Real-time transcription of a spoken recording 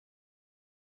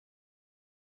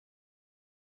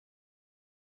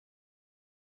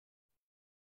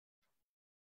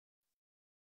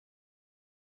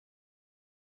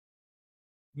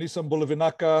Nisam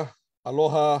Bulavinaka,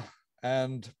 aloha,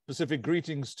 and Pacific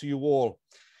greetings to you all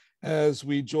as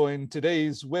we join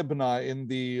today's webinar in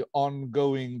the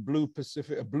ongoing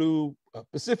Pacific Blue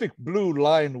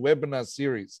Line webinar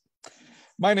series.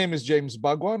 My name is James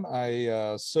Bhagwan.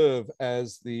 I serve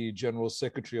as the General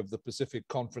Secretary of the Pacific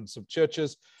Conference of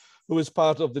Churches, who is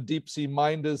part of the deep sea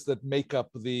minders that make up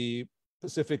the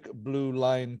Pacific Blue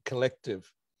Line Collective.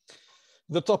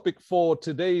 The topic for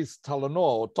today's Talanoa,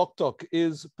 or Tok Tok,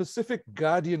 is Pacific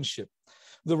Guardianship,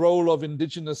 the role of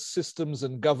indigenous systems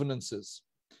and governances.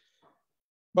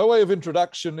 By way of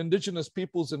introduction, indigenous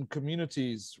peoples and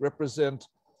communities represent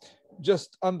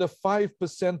just under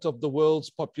 5% of the world's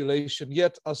population,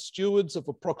 yet are stewards of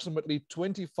approximately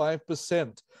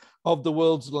 25% of the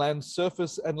world's land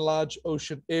surface and large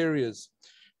ocean areas,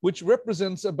 which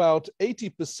represents about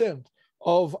 80%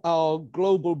 of our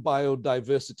global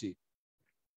biodiversity.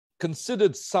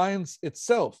 Considered science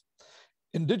itself,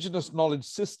 indigenous knowledge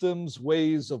systems,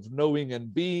 ways of knowing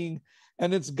and being,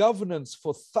 and its governance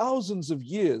for thousands of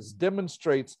years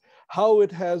demonstrates how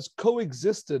it has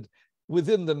coexisted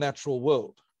within the natural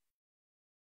world.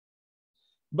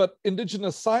 But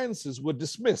indigenous sciences were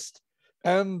dismissed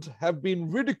and have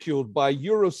been ridiculed by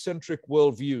Eurocentric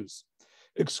worldviews,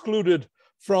 excluded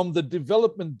from the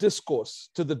development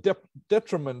discourse to the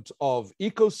detriment of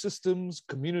ecosystems,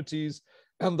 communities,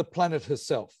 and the planet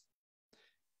herself.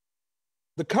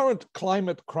 The current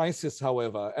climate crisis,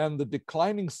 however, and the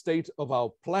declining state of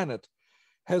our planet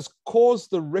has caused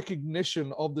the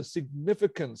recognition of the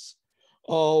significance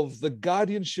of the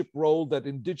guardianship role that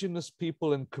indigenous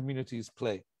people and communities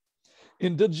play.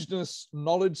 Indigenous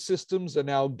knowledge systems are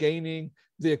now gaining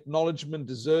the acknowledgement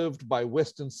deserved by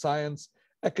Western science,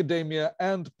 academia,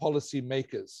 and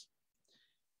policymakers.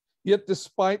 Yet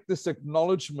despite this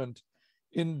acknowledgement,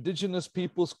 indigenous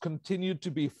peoples continue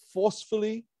to be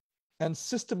forcefully and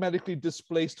systematically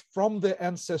displaced from their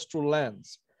ancestral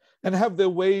lands and have their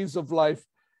ways of life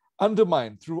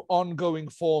undermined through ongoing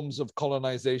forms of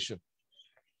colonization.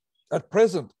 At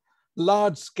present,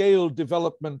 large-scale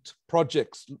development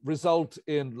projects result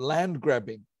in land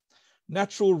grabbing,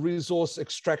 natural resource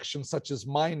extraction such as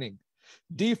mining,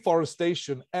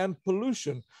 deforestation, and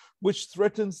pollution, which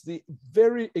threatens the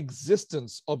very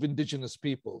existence of indigenous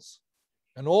peoples.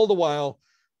 And all the while,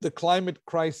 the climate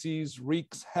crisis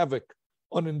wreaks havoc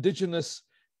on indigenous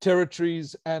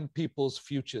territories and people's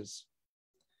futures.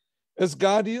 As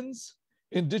guardians,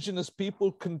 indigenous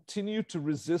people continue to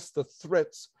resist the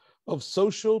threats of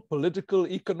social, political,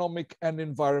 economic, and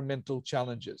environmental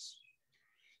challenges.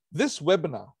 This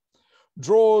webinar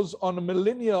draws on a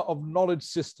millennia of knowledge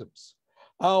systems,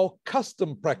 our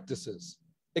custom practices,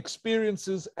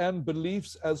 experiences, and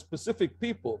beliefs as Pacific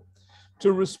people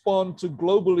to respond to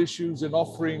global issues in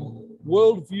offering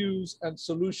worldviews and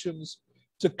solutions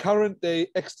to current day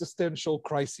existential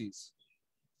crises.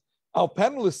 Our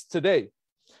panelists today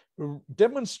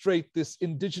demonstrate this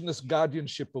indigenous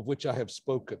guardianship of which I have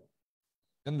spoken.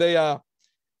 And they are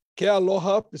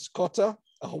Kealoha Pisciotta,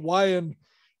 a Hawaiian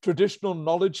traditional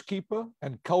knowledge keeper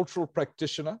and cultural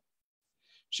practitioner.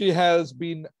 She has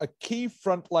been a key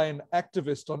frontline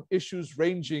activist on issues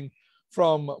ranging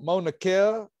from Mauna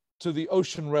Kea to the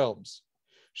ocean realms.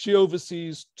 She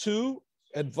oversees two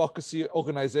advocacy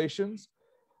organizations,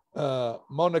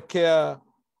 Mauna Kea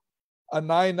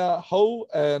Anaina Ho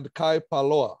and Kai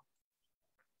Paloa.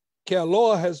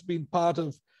 Kealoha has been part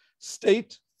of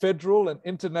state, federal, and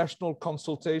international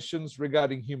consultations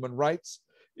regarding human rights,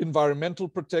 environmental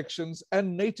protections,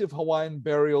 and Native Hawaiian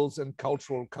burials and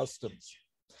cultural customs.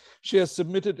 She has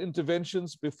submitted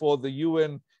interventions before the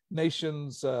UN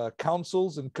nations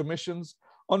councils and commissions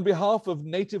on behalf of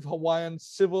Native Hawaiian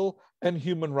civil and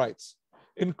human rights,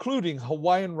 including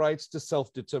Hawaiian rights to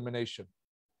self-determination.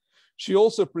 She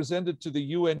also presented to the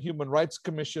UN Human Rights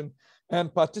Commission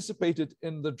and participated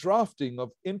in the drafting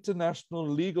of international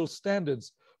legal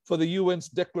standards for the UN's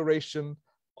Declaration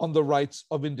on the Rights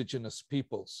of Indigenous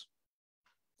Peoples.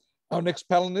 Our next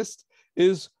panelist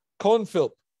is Colin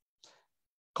Philp.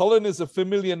 Colin is a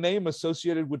familiar name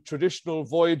associated with traditional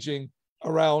voyaging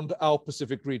around our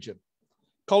Pacific region.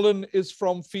 Colin is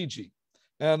from Fiji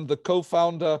and the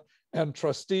co-founder and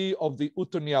trustee of the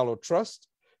Yalo Trust,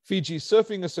 Fiji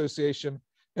Surfing Association,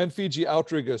 and Fiji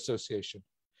Outrigger Association.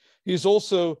 He is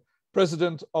also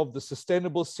president of the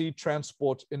Sustainable Sea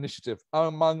Transport Initiative,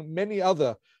 among many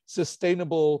other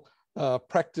sustainable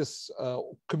practice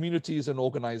communities and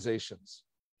organizations.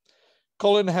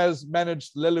 Colin has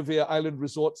managed Lelevere Island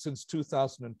Resort since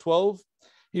 2012.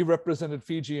 He represented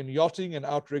Fiji in yachting and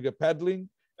outrigger paddling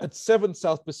at 7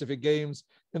 South Pacific Games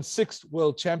and 6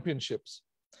 World Championships.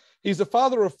 He's a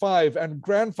father of 5 and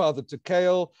grandfather to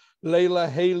Kale, Layla,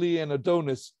 Haley, and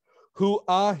Adonis, who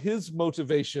are his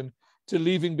motivation to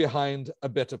leaving behind a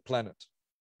better planet.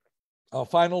 Our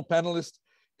final panelist,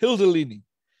 Hilda Lini,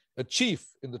 a chief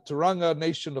in the Turanga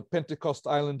Nation of Pentecost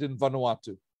Island in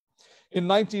Vanuatu. In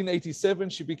 1987,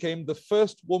 she became the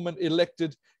first woman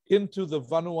elected into the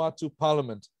Vanuatu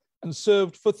Parliament and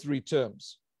served for 3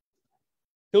 terms.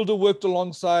 Hilda worked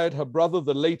alongside her brother,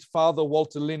 the late Father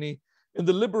Walter Lini, in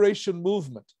the liberation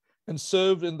movement and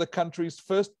served in the country's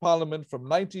first parliament from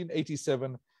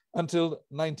 1987 until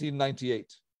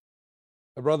 1998.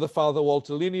 Her brother, Father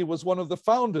Walter Lini, was one of the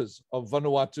founders of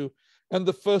Vanuatu and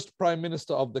the first prime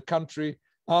minister of the country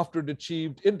after it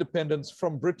achieved independence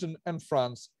from Britain and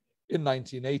France in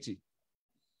 1980.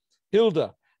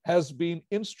 Hilda has been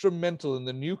instrumental in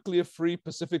the nuclear-free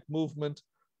Pacific movement,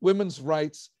 women's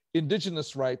rights,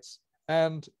 indigenous rights,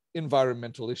 and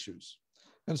environmental issues.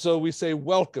 And so we say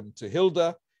welcome to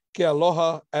Hilda,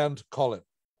 Kealoha, and Colin.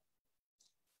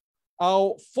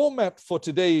 Our format for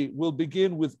today will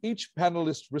begin with each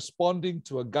panelist responding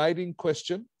to a guiding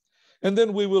question, and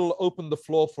then we will open the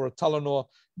floor for a talanoa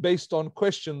based on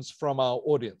questions from our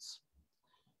audience.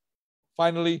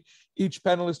 Finally, each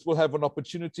panelist will have an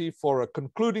opportunity for a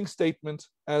concluding statement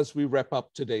as we wrap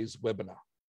up today's webinar.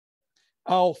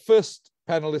 Our first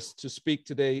panelist to speak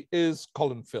today is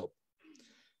Colin Philp.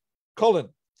 Colin,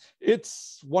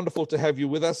 it's wonderful to have you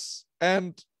with us,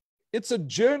 and it's a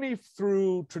journey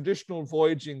through traditional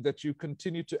voyaging that you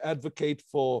continue to advocate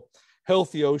for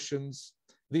healthy oceans,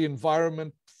 the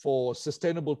environment, for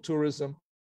sustainable tourism.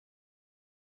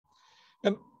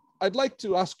 And I'd like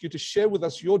to ask you to share with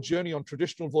us your journey on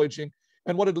traditional voyaging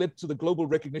and what it led to the global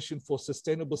recognition for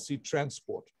sustainable sea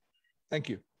transport. Thank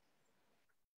you.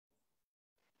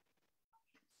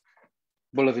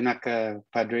 Bula vinaka,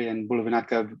 Padre, and Bula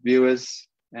vinaka viewers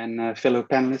and fellow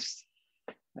panelists.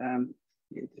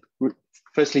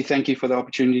 Firstly, thank you for the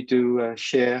opportunity to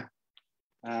share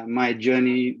my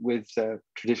journey with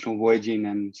traditional voyaging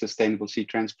and sustainable sea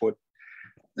transport.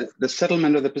 The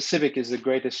settlement of the Pacific is the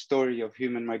greatest story of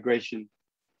human migration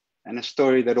and a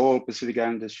story that all Pacific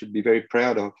Islanders should be very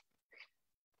proud of.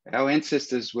 Our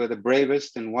ancestors were the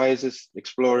bravest and wisest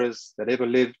explorers that ever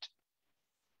lived,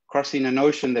 crossing an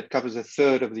ocean that covers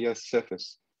 1/3 of the Earth's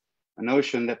surface, an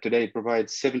ocean that today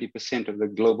provides 70% of the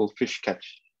global fish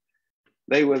catch.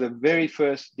 They were the very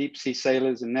first deep sea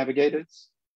sailors and navigators,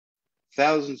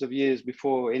 thousands of years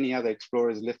before any other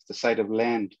explorers left the sight of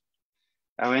land.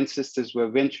 Our ancestors were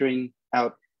venturing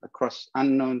out across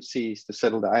unknown seas to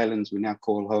settle the islands we now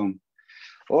call home.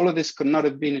 All of this could not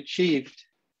have been achieved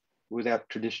without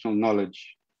traditional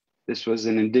knowledge. This was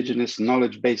an indigenous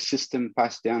knowledge-based system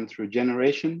passed down through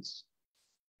generations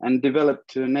and developed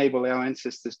to enable our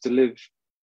ancestors to live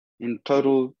in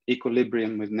total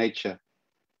equilibrium with nature.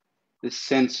 This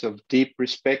sense of deep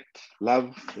respect,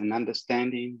 love, and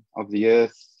understanding of the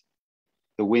earth,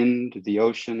 the wind, the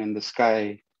ocean, and the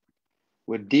sky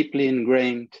were deeply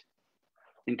ingrained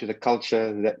into the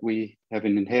culture that we have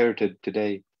inherited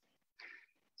today.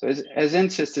 So as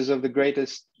ancestors of the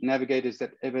greatest navigators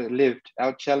that ever lived,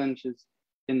 our challenges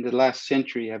in the last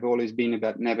century have always been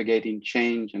about navigating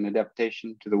change and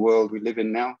adaptation to the world we live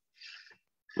in now.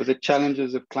 With the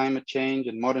challenges of climate change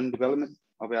and modern development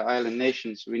of our island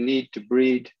nations, we need to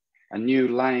breed a new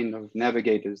line of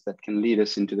navigators that can lead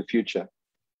us into the future.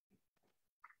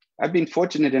 I've been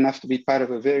fortunate enough to be part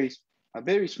of a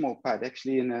very small part,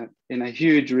 actually, in a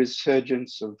huge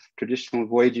resurgence of traditional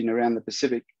voyaging around the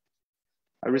Pacific.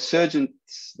 A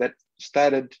resurgence that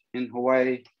started in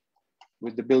Hawaii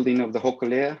with the building of the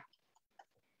Hokulea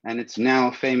and its now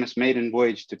famous maiden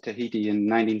voyage to Tahiti in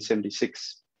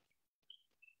 1976.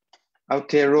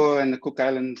 Aotearoa and the Cook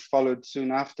Islands followed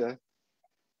soon after,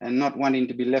 and not wanting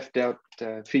to be left out,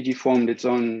 Fiji formed its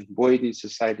own voyaging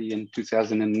society in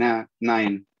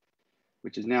 2009,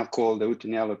 which is now called the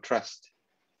Yalo Trust.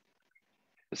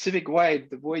 Pacific-wide,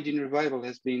 the voyaging revival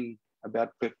has been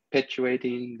about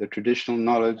perpetuating the traditional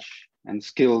knowledge and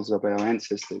skills of our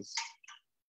ancestors.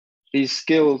 These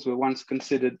skills were once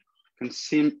considered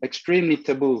extremely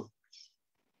taboo,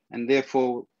 and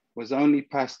therefore was only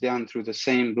passed down through the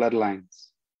same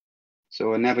bloodlines.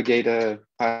 So a navigator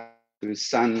passed to his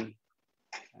son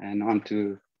and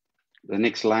onto the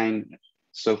next line,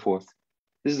 so forth.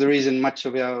 This is the reason much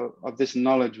of this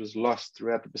knowledge was lost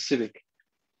throughout the Pacific,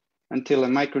 until a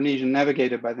Micronesian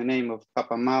navigator by the name of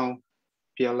Papa Mau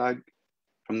Pialag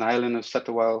from the island of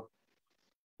Satawal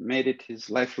made it his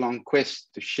lifelong quest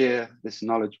to share this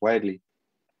knowledge widely.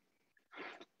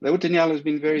 The Yalo has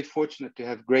been very fortunate to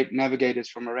have great navigators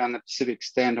from around the Pacific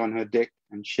stand on her deck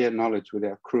and share knowledge with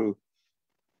our crew.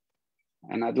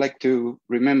 And I'd like to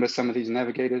remember some of these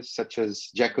navigators, such as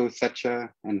Jacko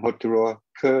Thatcher and Hoturoa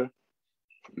Kerr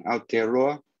from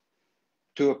Aotearoa,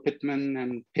 Tua Pittman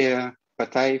and Per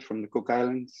Patai from the Cook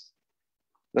Islands,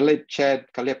 the late Chad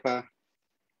Kalepa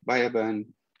Bayaburn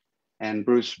and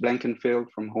Bruce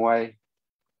Blankenfield from Hawaii.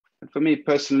 And for me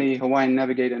personally, Hawaiian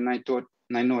navigator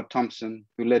Nainoa Thompson,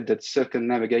 who led that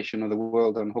circumnavigation of the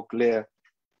world on Hook Lea,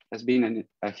 has been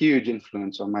a huge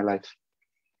influence on my life.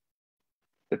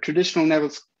 The traditional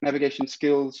navigation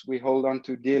skills we hold on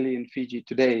to dearly in Fiji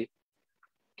today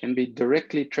can be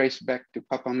directly traced back to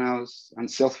Papa Mau's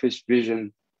unselfish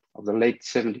vision of the late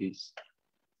 70s.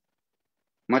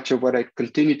 Much of what I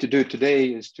continue to do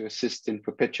today is to assist in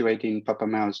perpetuating Papa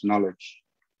Mau's knowledge.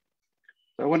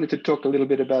 So I wanted to talk a little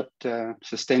bit about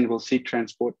sustainable sea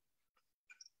transport.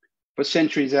 For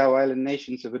centuries, our island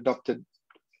nations have adopted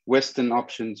Western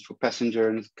options for passenger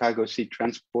and cargo sea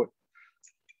transport.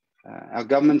 Our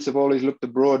governments have always looked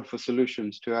abroad for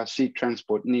solutions to our sea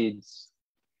transport needs.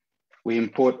 We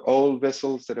import old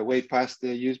vessels that are way past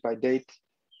their use-by date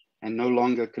and no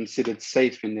longer considered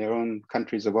safe in their own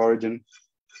countries of origin.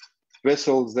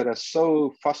 Vessels that are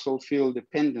so fossil fuel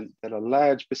dependent that a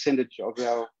large percentage of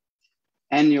our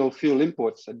annual fuel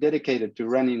imports are dedicated to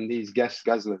running these gas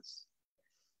guzzlers.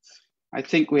 I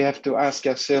think we have to ask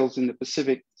ourselves in the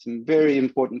Pacific some very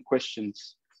important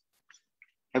questions.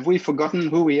 Have we forgotten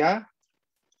who we are?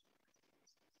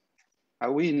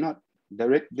 Are we not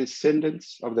direct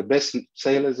descendants of the best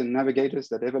sailors and navigators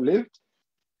that ever lived?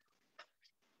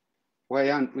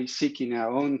 Why aren't we seeking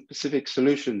our own Pacific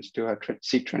solutions to our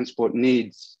sea transport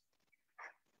needs?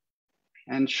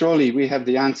 And surely we have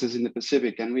the answers in the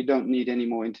Pacific, and we don't need any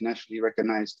more internationally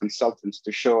recognized consultants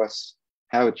to show us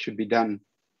how it should be done.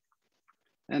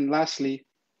 And lastly,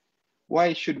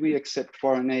 why should we accept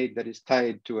foreign aid that is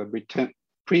tied to a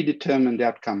predetermined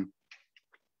outcome?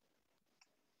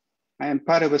 I am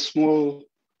part of a small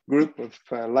group of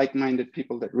like-minded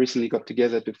people that recently got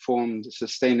together to form the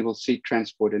Sustainable Sea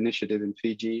Transport Initiative in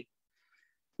Fiji.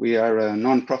 We are a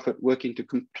non-profit working to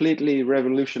completely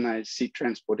revolutionize sea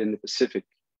transport in the Pacific.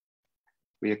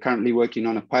 We are currently working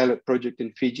on a pilot project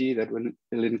in Fiji that will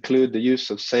include the use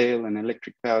of sail and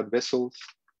electric-powered vessels.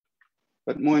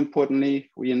 But more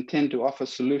importantly, we intend to offer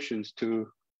solutions to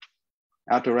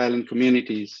outer island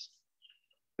communities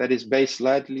that is based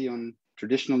largely on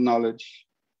traditional knowledge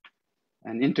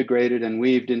and integrated and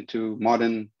weaved into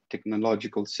modern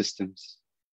technological systems.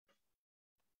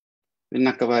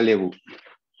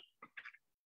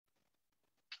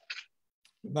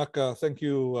 Naka, thank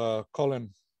you, Colin,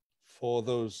 for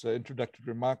those introductory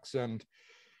remarks. And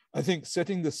I think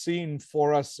setting the scene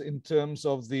for us in terms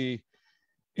of the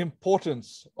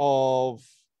importance of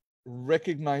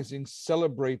recognizing,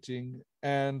 celebrating,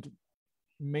 and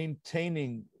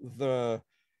maintaining the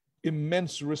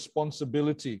immense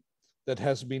responsibility that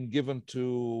has been given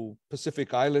to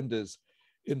Pacific Islanders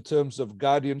in terms of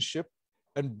guardianship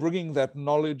and bringing that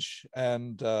knowledge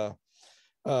and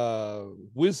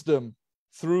wisdom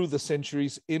through the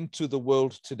centuries into the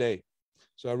world today.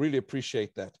 So I really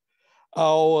appreciate that.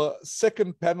 Our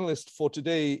second panelist for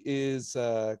today is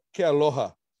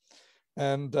Kealoha.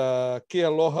 And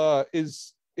Kealoha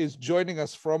is joining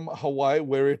us from Hawaii,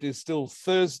 where it is still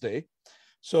Thursday.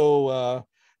 So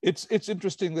it's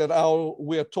interesting that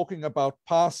we are talking about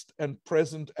past and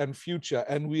present and future,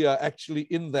 and we are actually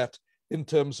in that in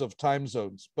terms of time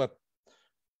zones. But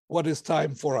what is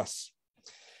time for us?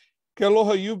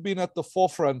 Kealoha, you've been at the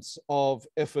forefront of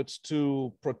efforts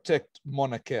to protect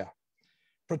Mauna Kea,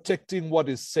 protecting what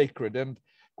is sacred. And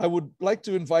I would like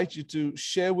to invite you to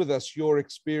share with us your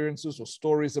experiences or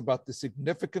stories about the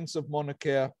significance of Mauna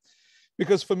Kea,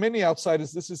 because for many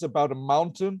outsiders, this is about a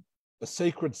mountain, a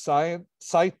sacred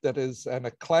site that is, and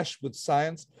a clash with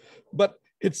science, but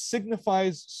it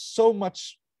signifies so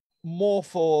much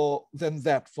more than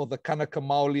that for the Kanaka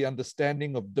Maoli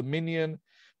understanding of dominion,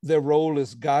 their role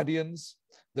as guardians,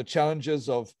 the challenges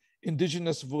of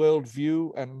indigenous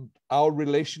worldview and our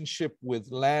relationship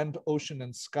with land, ocean,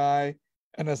 and sky.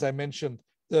 And as I mentioned,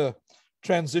 the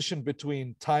transition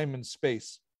between time and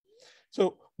space.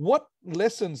 So what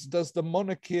lessons does the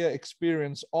Mauna Kea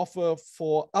experience offer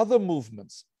for other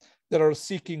movements that are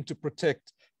seeking to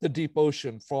protect the deep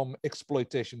ocean from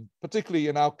exploitation, particularly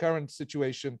in our current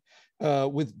situation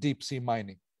with deep sea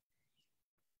mining?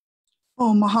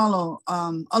 Oh, mahalo.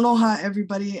 Aloha,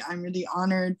 everybody. I'm really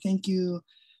honored. Thank you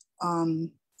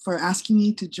for asking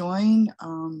me to join.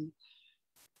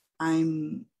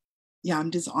 I'm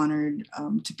just honored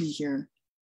to be here.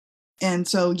 And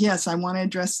so, yes, I want to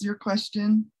address your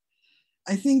question.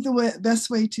 I think the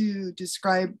best way to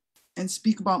describe and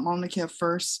speak about Mauna Kea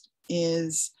first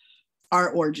is our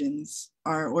origin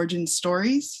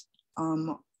stories,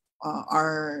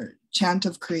 our chant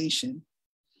of creation.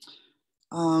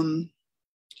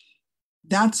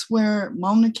 That's where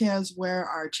Mauna Kea is where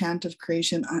our chant of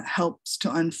creation helps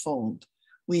to unfold.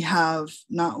 We have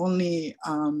not only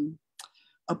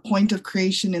a point of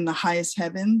creation in the highest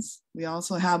heavens, we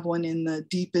also have one in the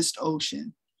deepest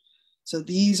ocean. So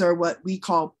these are what we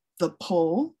call the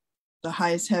pole, the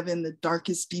highest heaven, the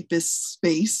darkest, deepest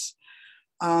space,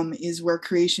 is where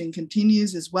creation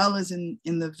continues, as well as in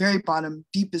the very bottom,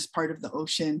 deepest part of the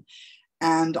ocean.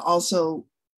 And also,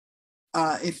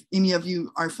 if any of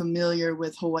you are familiar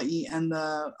with Hawaii and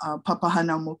the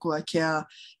Papahanaumokuakea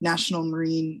National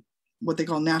Marine, what they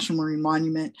call National Marine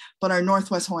Monument, but our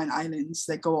Northwest Hawaiian Islands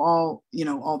that go all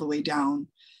the way down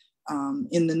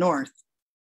in the north.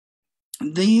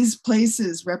 These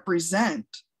places represent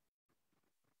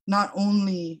not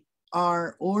only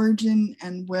our origin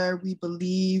and where we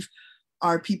believe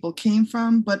our people came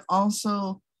from, but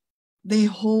also they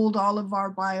hold all of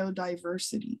our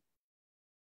biodiversity.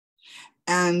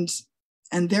 And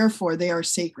therefore they are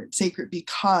sacred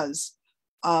because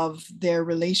of their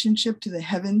relationship to the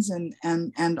heavens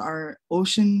and our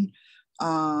ocean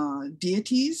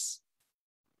deities,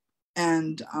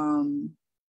 and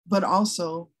but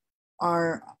also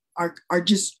our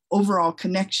just overall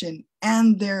connection,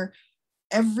 and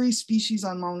every species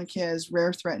on Mauna Kea is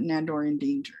rare, threatened, and or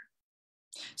endangered.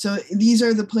 So these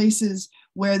are the places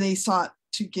where they sought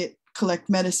to collect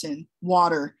medicine,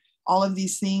 water. All of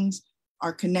these things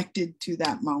are connected to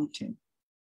that mountain.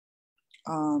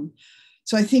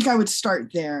 So I think I would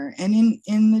start there. And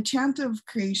in the chant of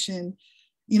creation,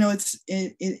 it's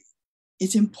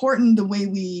important the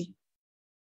way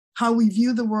how we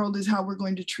view the world is how we're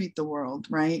going to treat the world,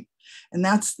 right? And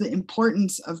that's the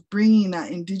importance of bringing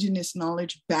that indigenous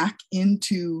knowledge back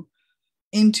into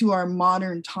our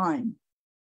modern time.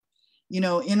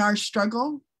 In our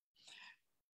struggle,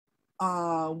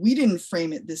 we didn't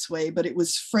frame it this way, but it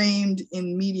was framed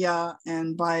in media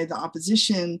and by the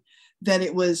opposition that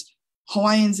it was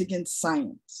Hawaiians against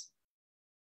science.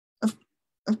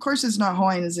 Of course, it's not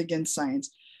Hawaiians against science.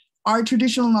 Our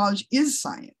traditional knowledge is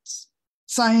science.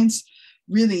 Science,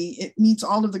 really, it meets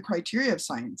all of the criteria of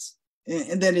science,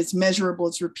 and that it's measurable,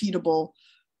 it's repeatable,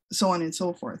 so on and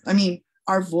so forth. I mean,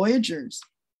 our voyagers,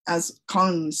 as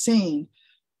Colin was saying,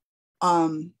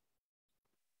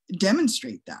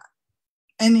 demonstrate that.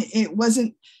 And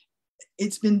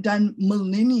it's been done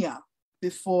millennia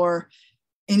before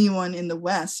anyone in the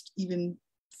West even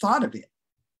thought of it.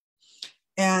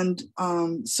 And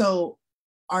so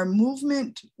our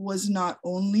movement was not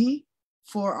only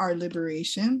for our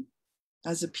liberation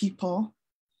as a people,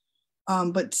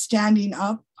 but standing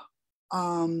up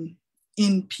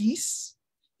in peace,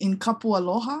 in kapu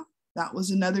aloha. That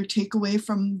was another takeaway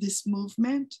from this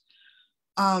movement.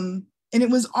 And it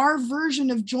was our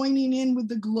version of joining in with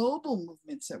the global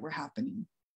movements that were happening,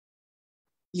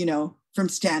 from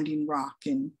Standing Rock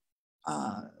and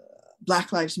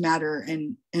Black Lives Matter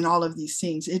and all of these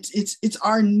things. It's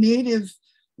our native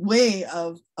way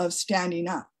of standing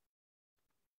up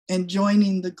and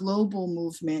joining the global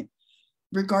movement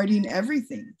regarding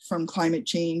everything from climate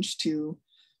change to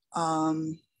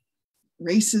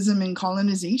racism and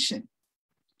colonization.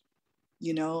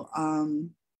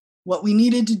 What we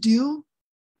needed to do,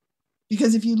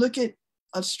 because if you look at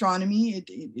astronomy,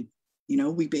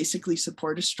 we basically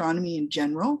support astronomy in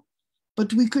general,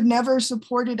 but we could never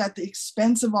support it at the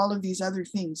expense of all of these other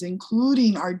things,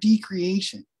 including our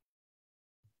decreation.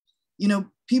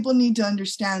 People need to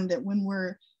understand that when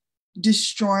we're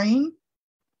destroying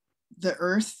the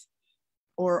earth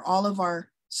or all of our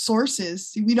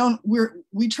sources,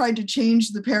 we tried to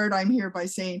change the paradigm here by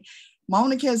saying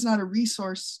Mauna Kea is not a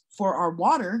resource for our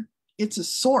water, it's a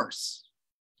source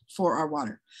for our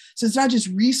water. So it's not just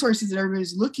resources that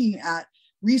everybody's looking at.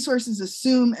 Resources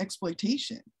assume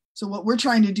exploitation. So what we're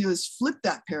trying to do is flip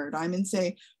that paradigm and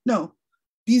say, no,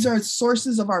 these are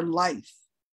sources of our life.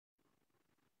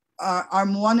 Our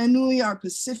Moana Nui, our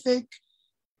Pacific,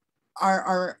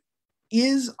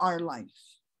 is our life.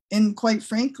 And quite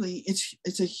frankly,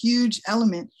 it's a huge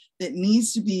element that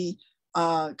needs to be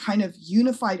kind of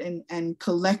unified and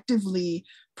collectively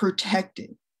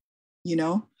protected,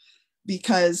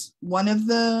 because one of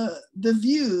the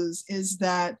views is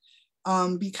that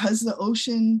because the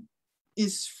ocean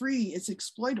is free, it's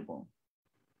exploitable.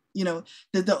 That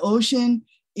the ocean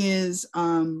is,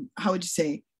 how would you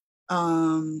say,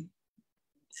 that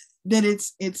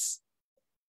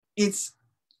it's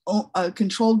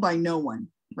controlled by no one,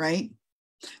 right?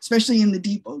 Especially in the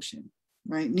deep ocean,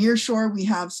 right? Near shore, we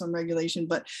have some regulation,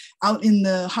 but out in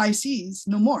the high seas,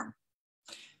 no more.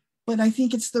 But I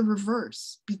think it's the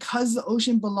reverse. Because the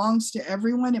ocean belongs to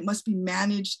everyone, it must be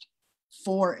managed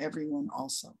for everyone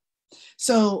also.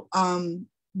 So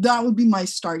that would be my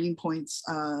starting points.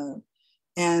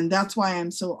 And that's why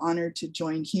I'm so honored to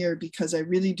join here, because I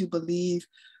really do believe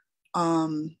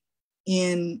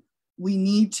we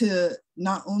need to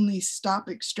not only stop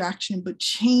extraction, but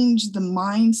change the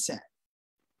mindset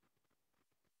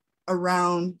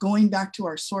around going back to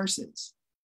our sources,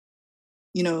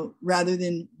 you know, rather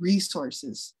than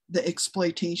resources, the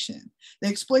exploitation. The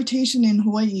exploitation in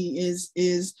Hawaii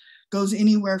goes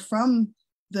anywhere from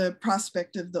the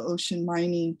prospect of the ocean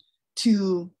mining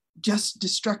to just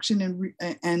destruction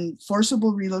and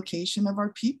forcible relocation of our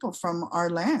people from our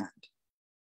land.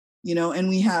 You know, and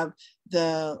we have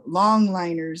the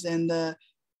longliners and the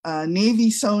Navy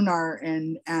sonar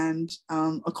and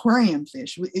aquarium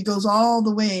fish. It goes all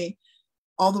the way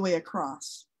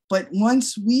across. But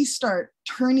once we start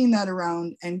turning that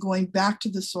around and going back to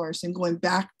the source and going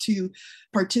back to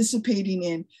participating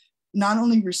in not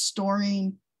only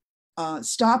restoring,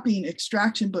 stopping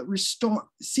extraction, but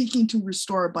seeking to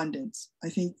restore abundance, I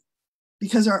think,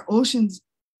 because our oceans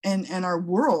and our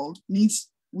world needs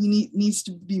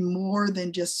to be more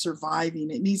than just surviving.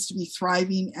 It needs to be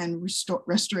thriving and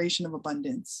restoration of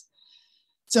abundance.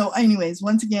 So anyways,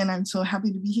 once again, I'm so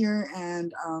happy to be here,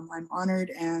 and I'm honored,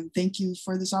 and thank you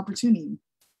for this opportunity.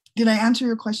 Did I answer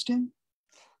your question?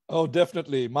 Oh,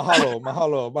 definitely. Mahalo,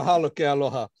 mahalo, mahalo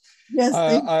Kealoha. Yes.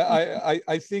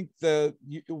 I think that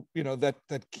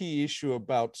that key issue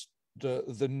about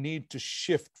the need to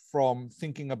shift from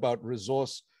thinking about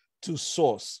resource to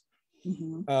source.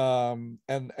 Mm-hmm.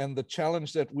 And the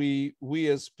challenge that we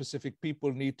as Pacific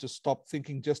people need to stop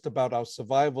thinking just about our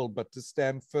survival, but to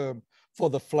stand firm for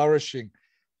the flourishing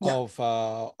of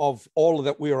all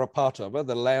that we are a part of,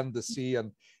 the land, the sea,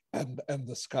 and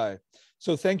the sky.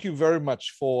 So thank you very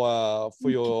much for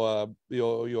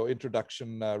your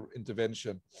introduction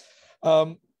intervention.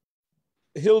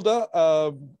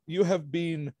 Hilda, you have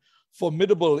been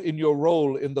formidable in your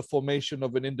role in the formation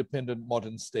of an independent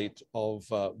modern state of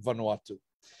Vanuatu.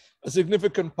 A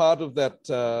significant part of that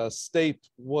state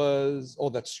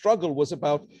that struggle was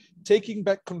about taking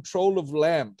back control of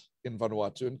land in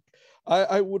Vanuatu. And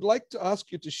I would like to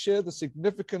ask you to share the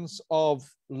significance of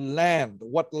land,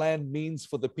 what land means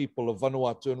for the people of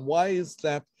Vanuatu, and why is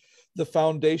that the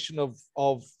foundation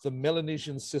of the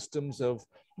Melanesian systems of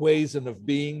ways and of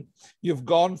being. You've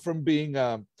gone from being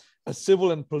a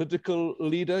civil and political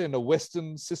leader in a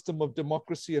Western system of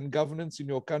democracy and governance in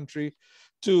your country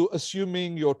to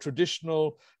assuming your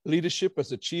traditional leadership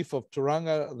as a chief of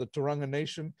Turanga, the Turanga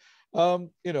Nation.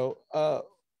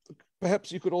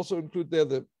 Perhaps you could also include there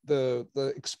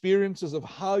the experiences of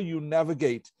how you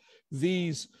navigate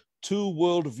these two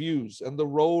worldviews and the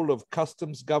role of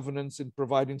customs governance in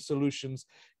providing solutions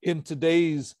in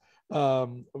today's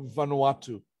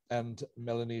Vanuatu and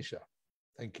Melanesia.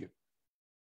 Thank you.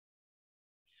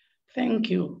 Thank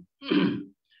you.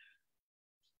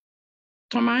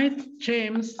 Tomai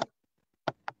James,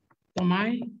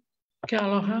 Tomai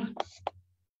Kealoha,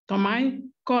 Tomai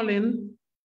Colin,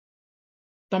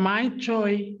 Tomai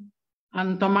Joy,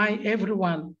 and Tomai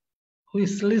everyone who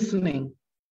is listening.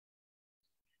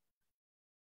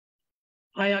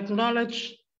 I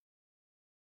acknowledge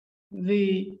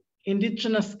the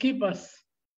indigenous keepers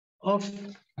of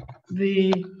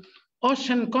the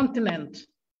ocean continent,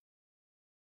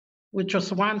 which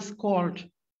was once called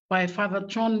by Father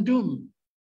John Doom.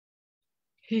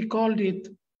 He called it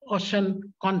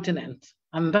ocean continent.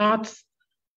 And that's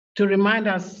to remind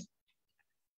us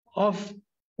of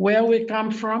where we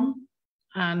come from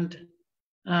and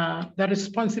the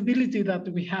responsibility that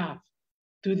we have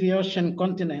to the ocean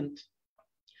continent.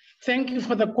 Thank you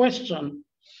for the question.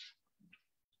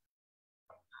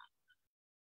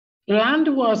 Land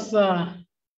was the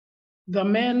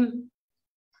main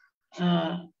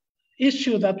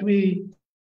issue that we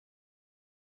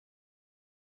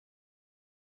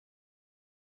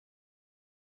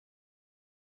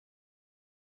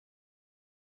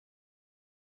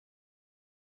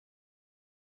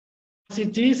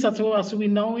it is as we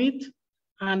know it,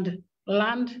 and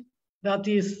land that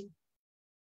is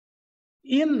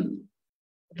in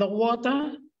the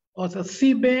water or the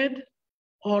seabed,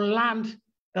 or land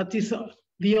that is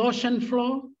the ocean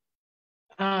floor.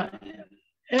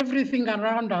 Everything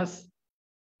around us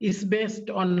is based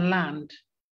on land.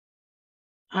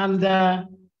 And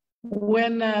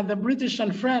when the British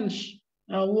and French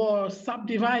were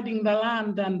subdividing the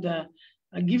land and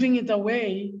giving it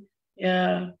away,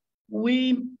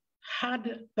 we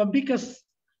had the biggest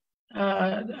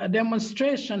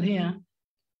demonstration here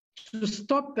to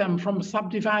stop them from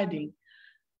subdividing.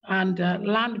 and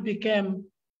land became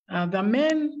the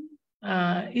main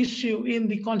issue in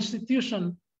the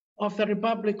constitution of the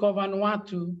Republic of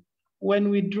Vanuatu when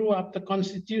we drew up the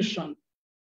constitution.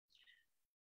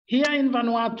 Here in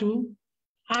Vanuatu,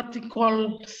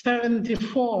 Article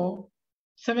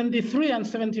 73 and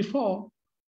 74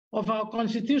 of our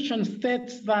constitution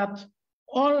states that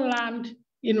all land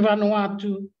in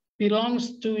Vanuatu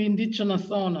belongs to indigenous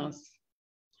owners.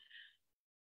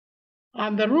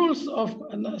 And the rules of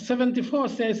 74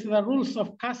 says the rules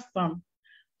of custom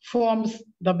forms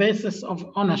the basis of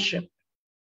ownership.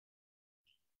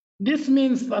 This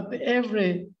means that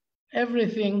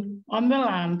everything on the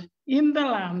land, in the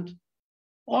land,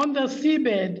 on the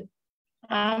seabed,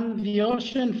 and the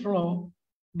ocean floor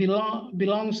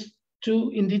belongs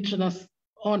to indigenous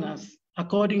owners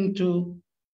according to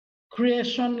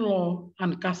creation law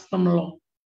and custom law.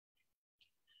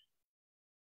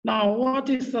 Now, what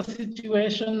is the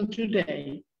situation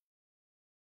today?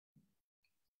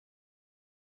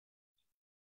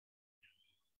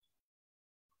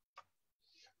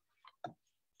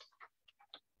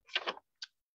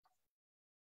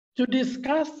 To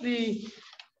discuss this,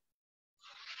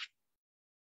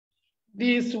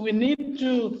 we need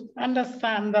to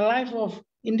understand the life of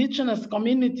indigenous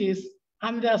communities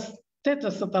and their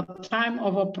status at the time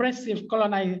of oppressive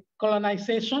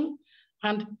colonization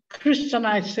and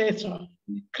Christianization.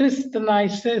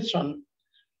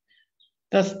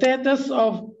 The status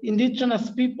of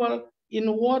indigenous people in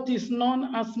what is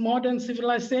known as modern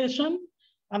civilization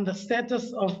and the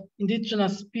status of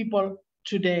indigenous people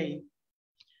today.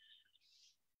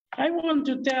 I want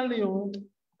to tell you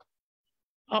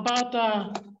about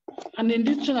an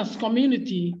indigenous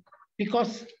community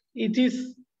because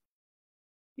it's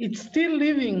still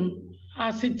living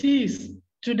as it is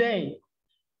today,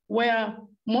 where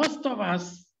most of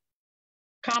us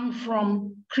come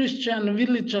from Christian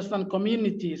villages and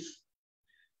communities.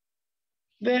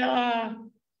 I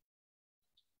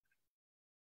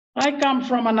come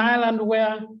from an island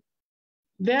where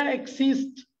there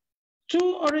exist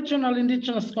two original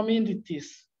indigenous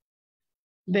communities.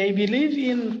 They believe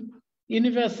in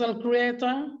universal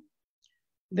creator,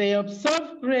 they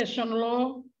observe creation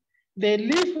law, they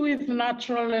live with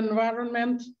natural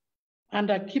environment,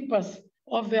 and are keepers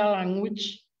of their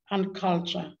language and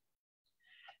culture.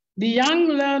 The young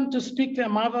learn to speak their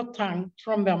mother tongue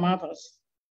from their mothers.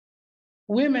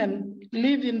 Women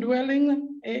live in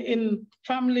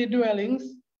family dwellings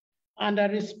and are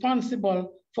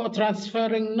responsible for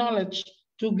transferring knowledge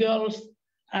to girls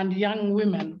and young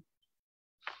women.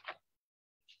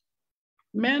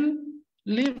 Men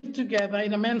live together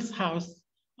in a men's house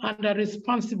and are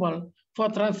responsible for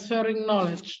transferring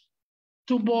knowledge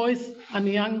to boys and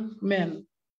young men.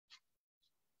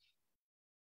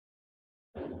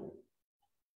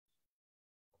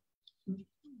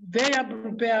 They are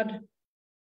prepared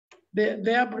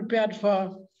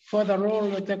for the role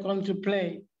that they're going to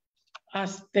play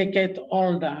as they get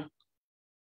older.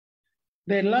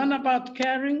 They learn about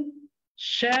caring,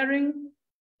 sharing,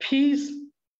 peace,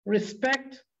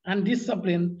 respect, and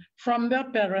discipline from their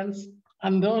parents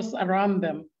and those around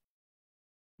them.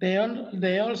 They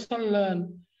also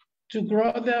learn to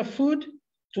grow their food,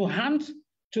 to hunt,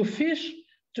 to fish,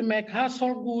 to make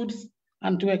household goods,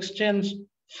 and to exchange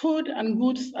food and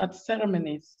goods at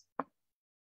ceremonies.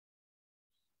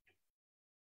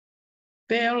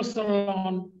 They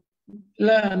also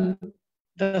learn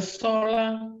the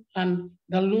solar and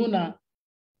the lunar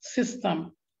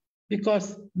system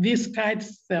because this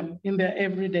guides them in their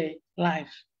everyday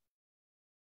life.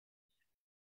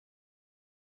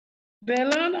 They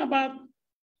learn about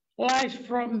life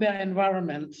from their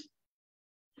environment.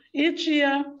 Each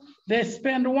year, they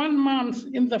spend 1 month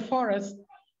in the forest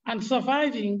and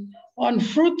surviving on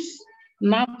fruits,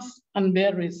 nuts, and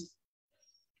berries.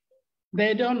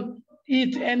 They don't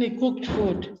eat any cooked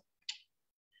food.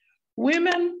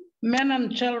 Women, men,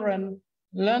 and children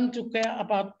learn to care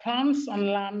about plants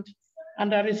and land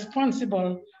and are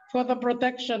responsible for the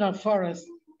protection of forests.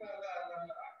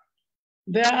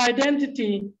 Their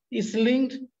identity is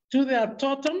linked to their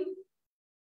totem,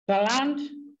 the land,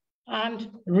 and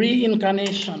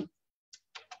reincarnation.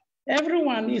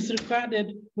 Everyone is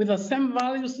regarded with the same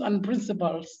values and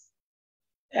principles.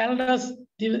 Elders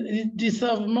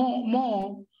deserve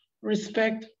more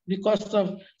respect because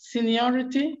of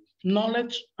seniority,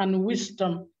 knowledge, and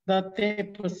wisdom that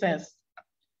they possess.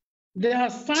 They are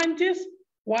scientists,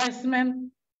 wise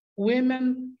men,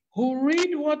 women who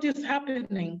read what is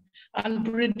happening and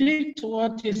predict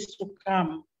what is to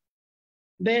come.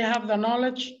 They have the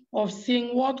knowledge of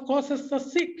seeing what causes the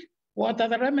sick, what are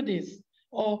the remedies,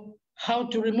 or how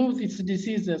to remove these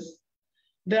diseases.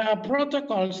 there are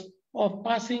protocols of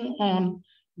passing on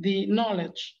the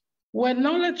knowledge. When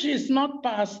knowledge is not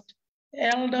passed,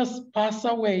 elders pass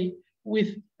away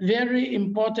with very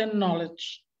important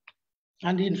knowledge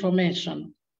and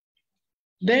information.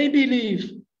 They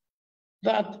believe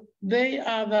that they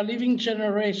are the living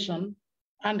generation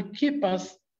and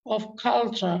keepers of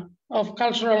culture, of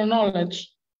cultural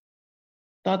knowledge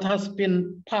that has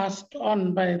been passed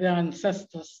on by their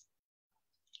ancestors.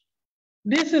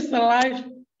 This is the life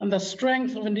and the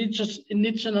strength of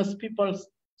indigenous people's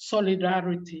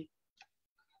solidarity.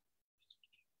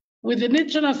 With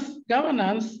indigenous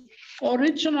governance,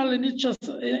 original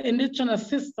indigenous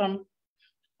system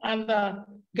and the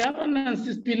governance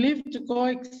is believed to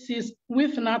coexist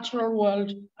with natural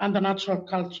world and the natural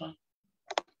culture.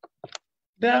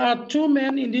 There are two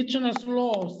main indigenous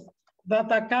laws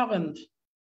that are governed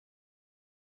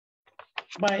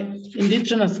by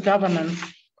indigenous governance.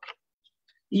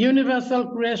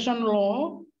 Universal creation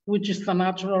law, which is the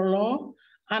natural law,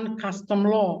 and custom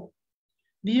law.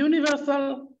 The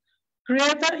universal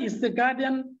creator is the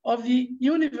guardian of the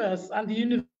universe, and the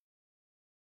universe,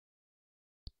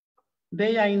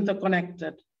 they are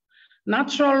interconnected.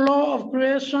 Natural law of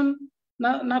creation,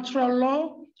 natural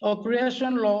law or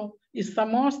creation law is the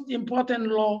most important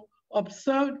law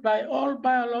observed by all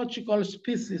biological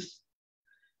species.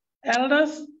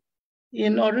 Elders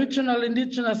in original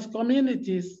indigenous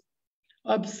communities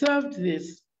observed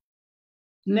this.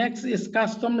 Next is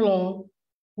custom law,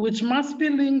 which must be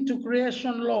linked to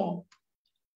creation law.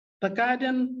 The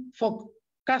guardian for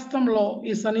custom law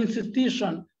is an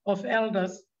institution of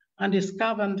elders and is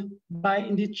governed by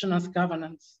indigenous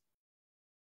governance.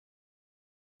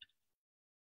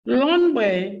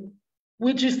 Longway,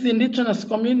 which is the indigenous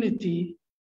community,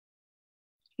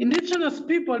 indigenous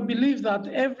people believe that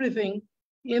everything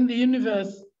in the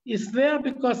universe is there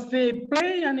because they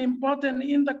play an important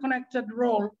interconnected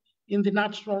role in the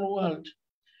natural world.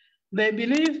 They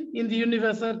believe in the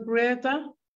universal creator.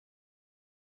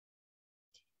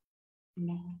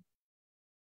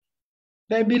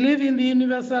 They believe in the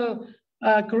universal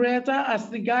creator as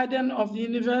the guardian of the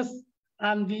universe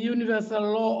and the universal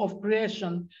law of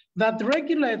creation that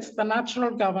regulates the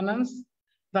natural governance,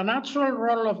 the natural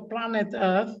role of planet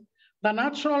Earth, the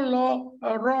natural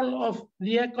role of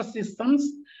the ecosystems,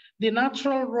 the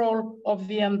natural role of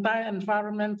the entire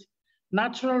environment,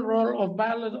 natural role of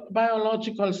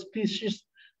biological species,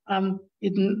 and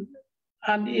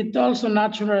it also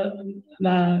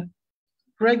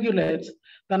regulates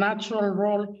the natural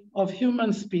role of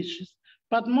human species,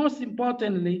 but most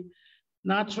importantly,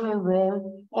 natural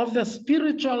role of the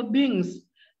spiritual beings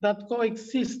that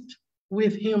coexist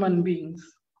with human beings.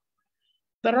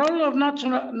 The role of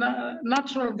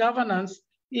natural governance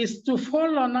is to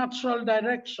follow natural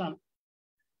direction.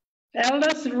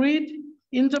 Elders read,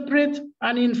 interpret,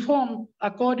 and inform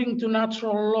according to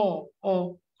natural law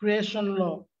or creation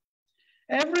law.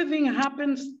 Everything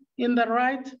happens in the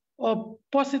right or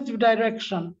positive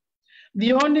direction.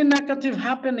 The only negative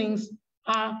happenings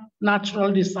are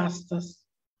natural disasters,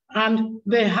 and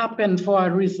they happen for a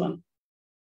reason.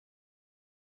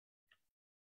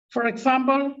 For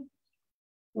example,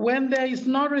 when there is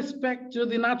no respect to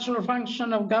the natural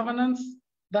function of governance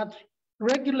that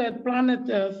regulate planet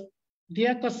Earth, the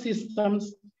ecosystems,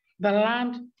 the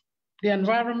land, the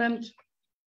environment,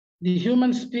 the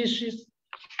human species,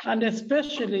 and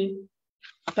especially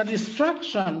the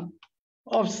destruction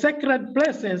of sacred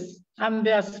places and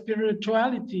their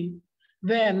spirituality,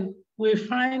 then we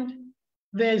find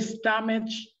there is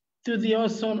damage to the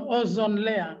ozone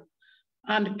layer,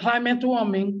 and climate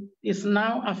warming is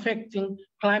now affecting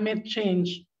climate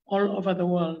change all over the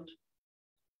world.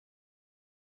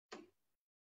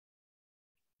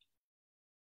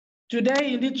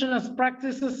 Today, indigenous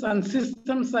practices and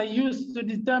systems are used to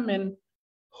determine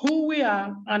who we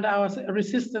are and our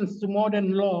resistance to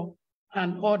modern law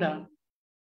and order.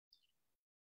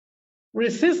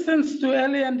 Resistance to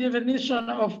alien definition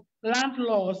of land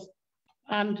laws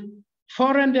and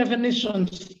foreign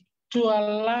definitions to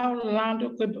allow land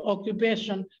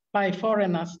occupation by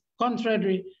foreigners,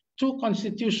 contrary to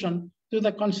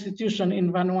the constitution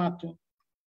in Vanuatu.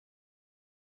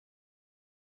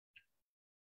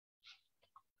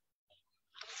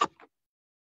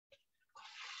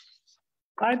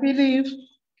 I believe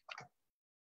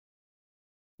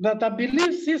that a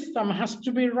belief system has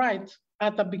to be right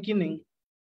at the beginning.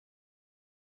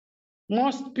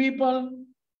 Most people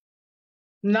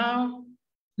now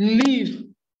live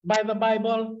by the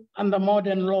Bible and the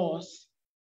modern laws.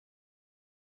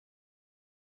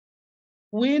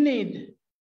 We need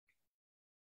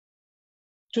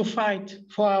to fight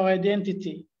for our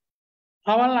identity,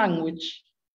 our language,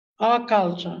 our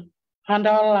culture, and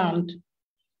our land,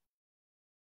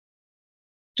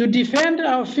 to defend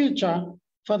our future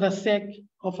for the sake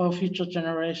of our future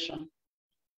generation.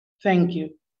 Thank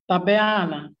you.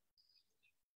 Tabeana.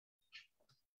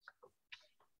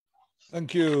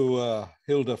 Thank you,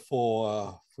 Hilda,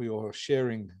 for your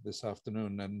sharing this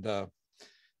afternoon, and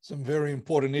some very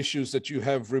important issues that you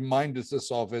have reminded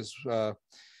us of, as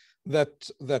that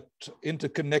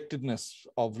interconnectedness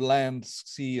of land,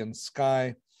 sea, and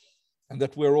sky, and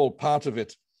that we're all part of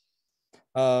it.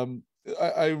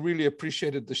 I really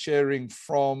appreciated the sharing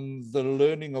from the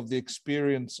learning of the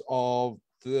experience of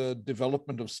the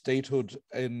development of statehood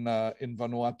in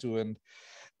Vanuatu,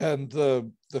 and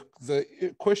the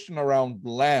question around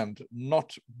land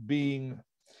not being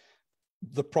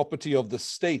the property of the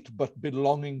state, but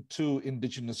belonging to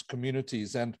indigenous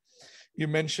communities. And you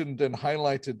mentioned and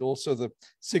highlighted also the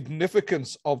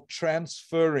significance of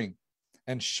transferring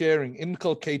and sharing,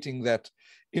 inculcating that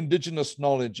indigenous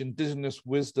knowledge, indigenous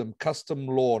wisdom, custom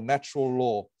law, natural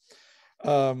law.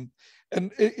 And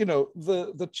you know,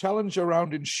 the challenge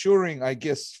around ensuring, I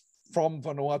guess, from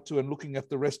Vanuatu and looking at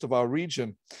the rest of our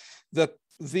region, that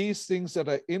these things that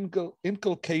are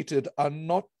inculcated are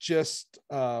not just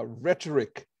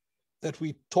rhetoric that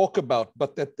we talk about,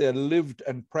 but that they're lived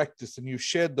and practiced. And you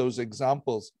shared those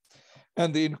examples.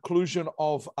 And the inclusion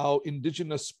of our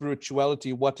indigenous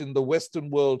spirituality, what in the Western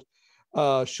world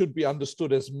should be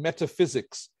understood as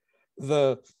metaphysics,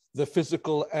 the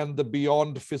physical and the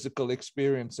beyond physical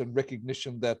experience and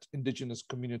recognition that indigenous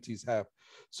communities have.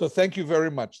 So thank you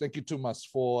very much. Thank you, Tumas,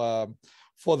 for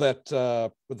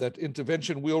that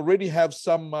intervention. We already have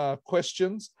some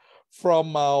questions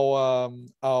from our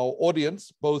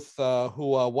audience, both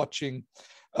who are watching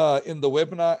in the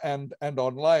webinar and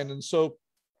online. And so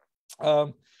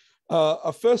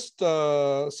a first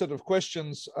set of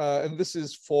questions, and this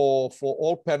is for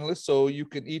all panelists, so you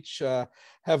can each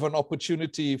have an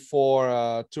opportunity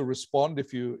to respond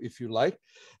if you like.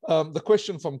 The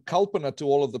question from Kalpana to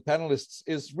all of the panelists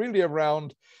is really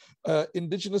around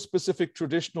indigenous specific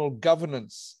traditional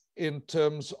governance in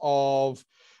terms of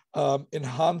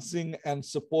enhancing and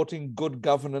supporting good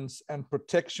governance and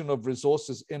protection of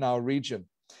resources in our region.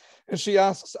 And she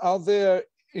asks, are there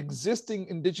existing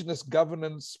indigenous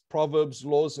governance proverbs,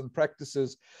 laws, and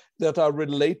practices that are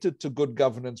related to good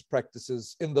governance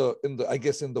practices in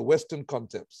the Western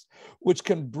context, which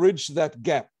can bridge that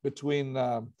gap between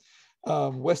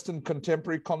Western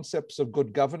contemporary concepts of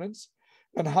good governance?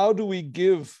 And how do we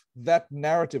give that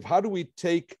narrative? How do we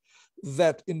take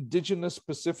that indigenous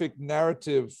specific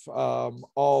narrative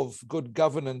of good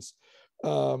governance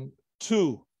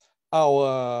to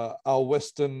our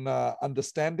Western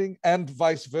understanding, and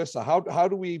vice versa? How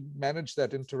do we manage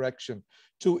that interaction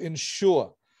to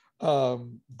ensure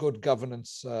good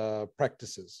governance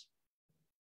practices?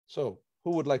 So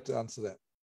who would like to answer that?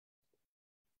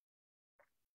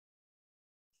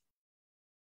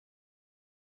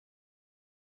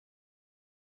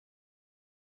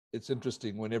 It's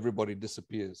interesting when everybody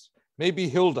disappears. Maybe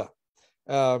Hilda,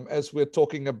 as we're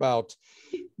talking about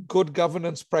good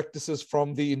governance practices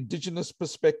from the indigenous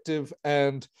perspective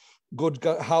and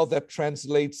how that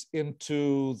translates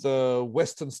into the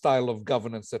Western style of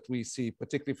governance that we see,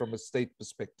 particularly from a state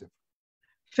perspective.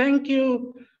 Thank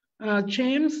you,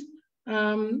 James.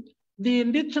 The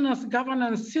indigenous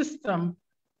governance system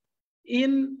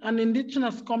in an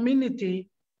indigenous community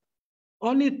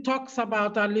only talks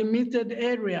about a limited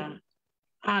area.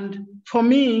 And for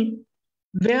me,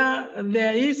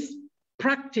 there is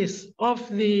practice of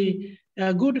the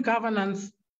good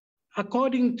governance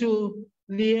according to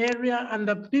the area and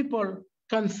the people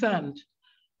concerned.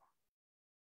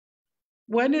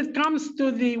 When it comes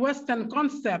to the Western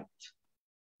concept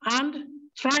and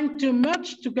trying to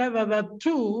merge together the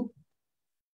two,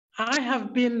 I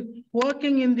have been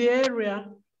working in the area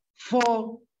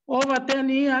for over 10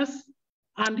 years,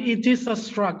 and it is a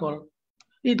struggle.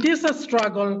 It is a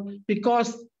struggle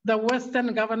because the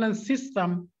Western governance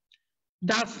system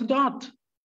does not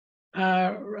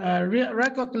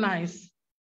recognize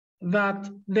that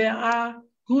there are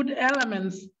good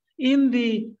elements in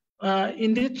the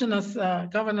indigenous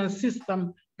governance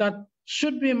system that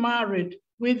should be married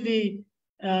with the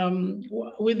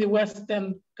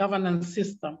Western governance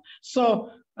system. So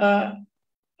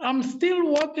I'm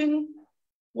still working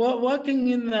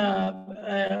in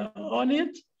on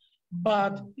it,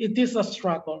 but it is a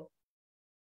struggle.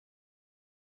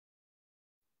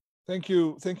 Thank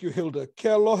you, Hilda.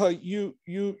 Kealoha, you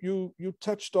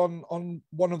touched on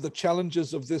one of the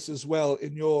challenges of this as well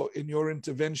in your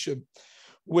intervention,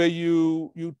 where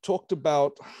you talked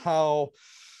about how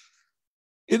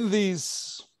in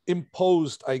these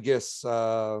imposed, I guess,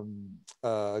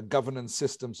 governance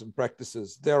systems and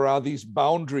practices. There are these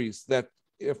boundaries that,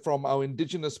 from our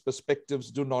indigenous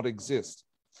perspectives, do not exist.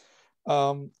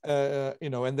 You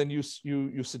know, and then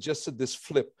you suggested this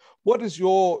flip. What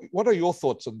are your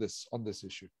thoughts on this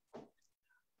issue?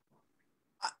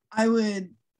 I would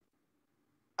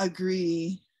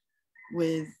agree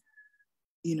with,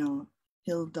 you know,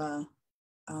 Hilda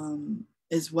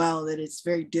as well, that it's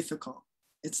very difficult.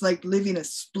 It's like living a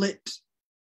split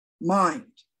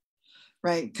mind,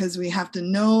 right? Because we have to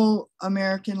know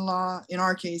American law. In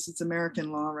our case, it's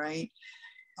American law, right?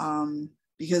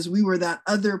 Because we were that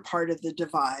other part of the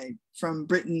divide from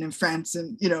Britain and France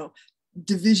and, you know,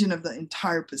 division of the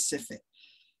entire Pacific.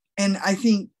 And I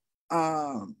think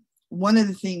one of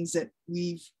the things that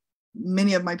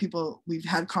many of my people, we've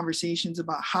had conversations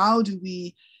about, how do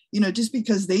we, you know, just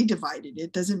because they divided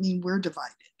it doesn't mean we're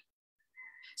divided.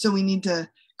 So we need to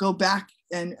go back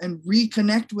and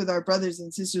reconnect with our brothers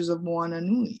and sisters of Moana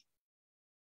Nui,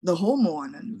 the whole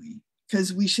Moana Nui,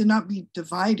 because we should not be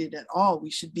divided at all. We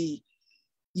should be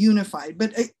unified.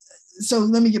 But so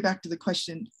let me get back to the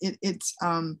question.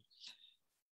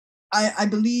 I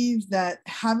believe that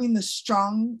having the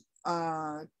strong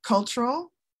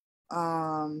cultural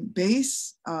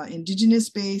base, indigenous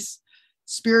base,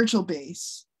 spiritual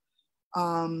base,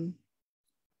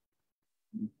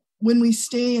 when we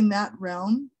stay in that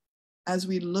realm, as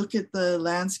we look at the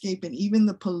landscape and even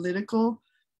the political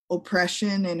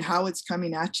oppression and how it's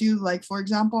coming at you, like for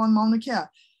example on Mauna Kea,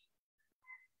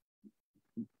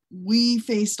 we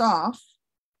faced off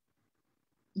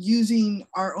using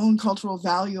our own cultural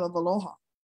value of aloha.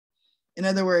 In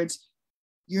other words,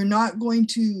 you're not going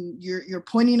to, you're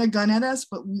pointing a gun at us,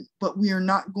 but we are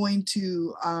not going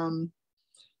to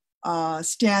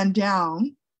stand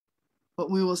down, but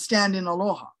we will stand in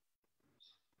aloha.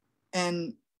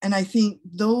 And I think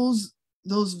those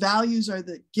values are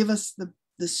that give us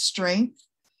the strength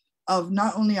of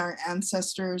not only our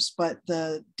ancestors, but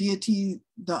the deity,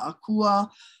 the Akua,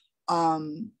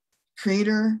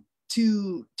 creator,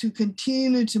 to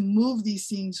continue to move these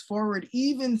things forward,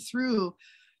 even through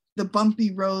the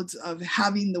bumpy roads of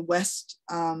having the West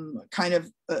kind of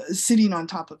sitting on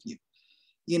top of you.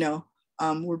 You know,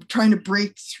 we're trying to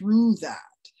break through that.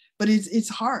 But it's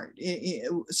hard.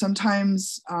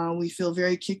 Sometimes we feel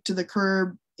very kicked to the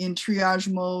curb, in triage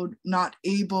mode, not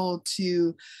able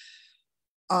to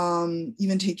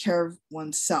even take care of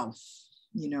oneself,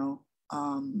 you know,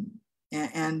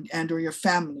 and or your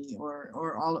family,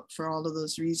 or all, for all of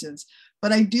those reasons.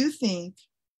 But I do think,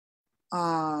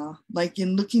 like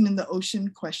in looking in the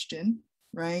ocean question,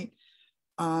 right?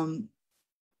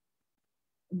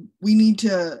 We need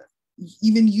to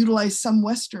even utilize some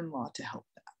Western law to help.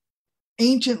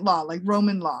 Ancient law, like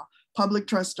Roman law, public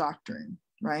trust doctrine,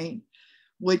 right?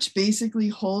 Which basically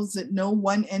holds that no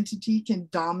one entity can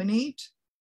dominate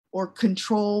or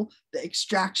control the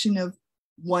extraction of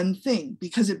one thing,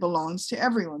 because it belongs to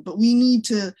everyone. But we need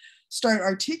to start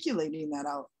articulating that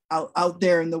out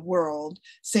there in the world,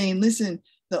 saying, listen,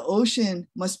 the ocean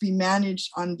must be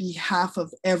managed on behalf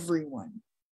of everyone.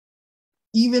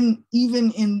 Even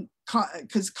in,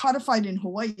 because codified in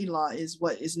Hawaii law is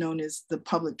what is known as the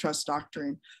public trust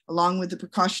doctrine, along with the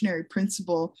precautionary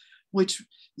principle, which,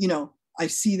 you know, I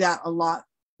see that a lot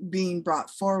being brought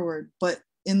forward. But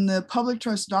in the public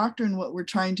trust doctrine, what we're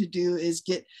trying to do is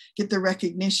get the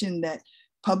recognition that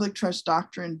public trust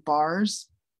doctrine bars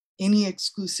any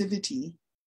exclusivity,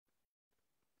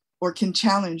 or can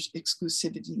challenge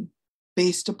exclusivity,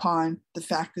 based upon the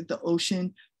fact that the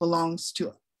ocean belongs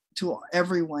to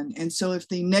everyone. And so if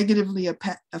they negatively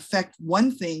affect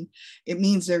one thing, it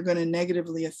means they're going to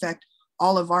negatively affect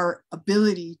all of our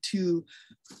ability to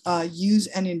use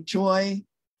and enjoy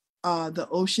the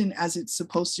ocean as it's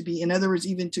supposed to be. In other words,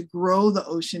 even to grow the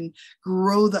ocean,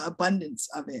 grow the abundance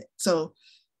of it. So,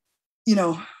 you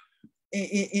know,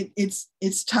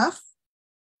 it's tough.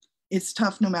 It's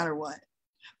tough no matter what.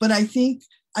 But I think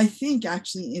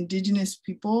actually indigenous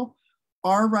people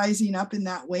are rising up in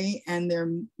that way, and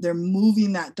they're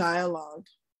moving that dialogue,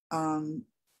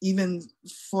 even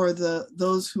for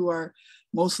those who are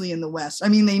mostly in the West. I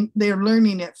mean, they're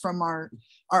learning it from our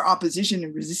opposition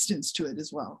and resistance to it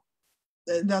as well.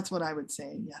 That's what I would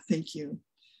say. Yeah, thank you.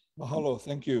 Mahalo,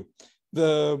 thank you.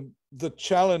 The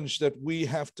challenge that we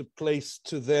have to place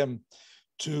to them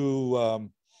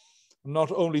to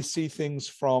not only see things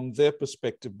from their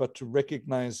perspective, but to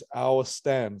recognize our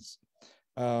stance.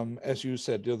 As you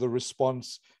said, the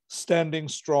response, standing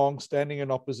strong, standing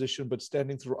in opposition, but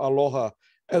standing through aloha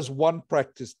as one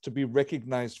practice to be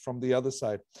recognized from the other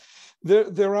side.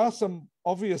 There are some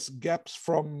obvious gaps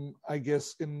from, I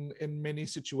guess, in many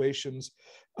situations,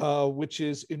 which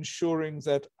is ensuring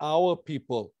that our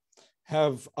people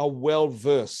are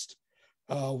well-versed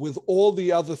with all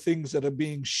the other things that are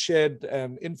being shared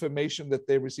and information that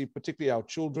they receive, particularly our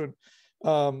children.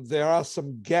 There are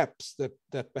some gaps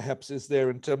that perhaps is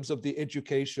there in terms of the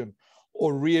education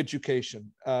or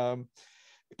re-education.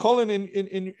 Colin,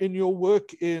 in your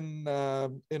work in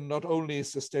not only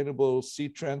sustainable sea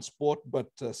transport, but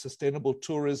sustainable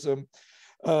tourism,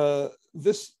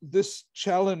 this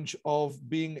challenge of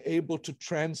being able to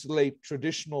translate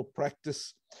traditional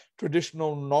practice,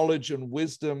 traditional knowledge and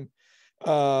wisdom,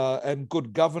 and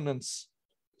good governance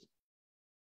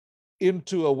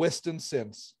into a Western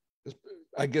sense,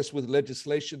 I guess with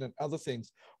legislation and other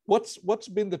things. What's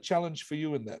been the challenge for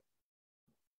you in that?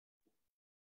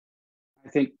 I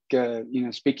think,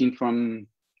 speaking from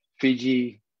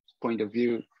Fiji's point of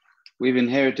view, we've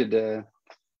inherited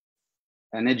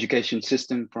an education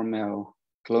system from our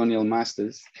colonial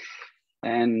masters.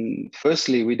 And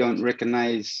firstly, we don't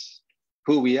recognize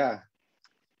who we are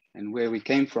and where we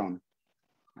came from.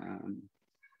 And,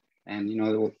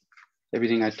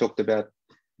 everything I talked about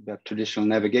traditional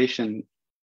navigation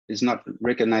is not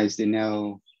recognized in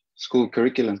our school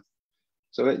curriculum.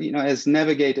 So, as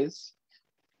navigators,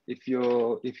 if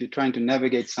you're trying to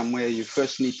navigate somewhere, you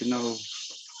first need to know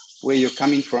where you're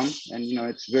coming from. And,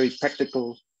 it's very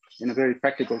practical, in a very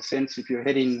practical sense. If you're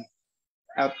heading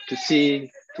out to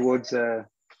sea towards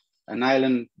an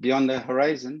island beyond the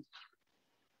horizon,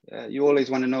 you always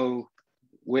want to know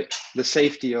where the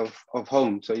safety of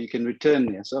home, so you can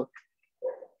return there. So,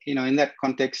 in that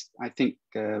context, I think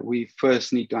we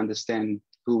first need to understand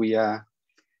who we are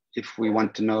if we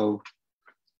want to know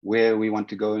where we want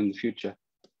to go in the future.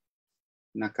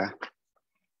 Naka.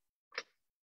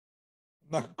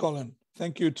 Naka, Colin.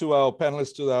 Thank you to our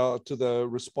panelists, to the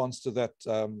response to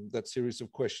that series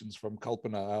of questions from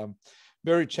Kalpana.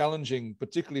 Very challenging,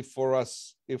 particularly for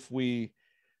us if we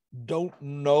don't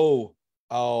know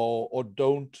or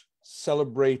don't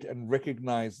celebrate and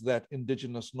recognize that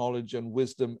indigenous knowledge and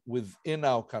wisdom within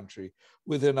our country,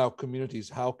 within our communities.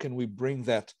 How can we bring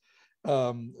that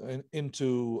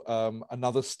into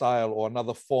another style or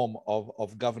another form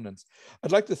of governance?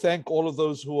 I'd like to thank all of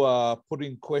those who are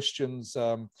putting questions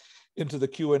into the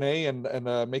Q&A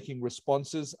and making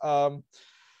responses.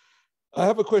 I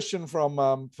have a question from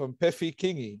Pefi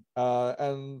Kingi,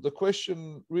 and the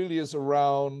question really is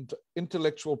around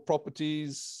intellectual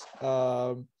properties,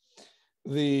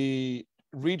 the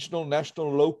regional,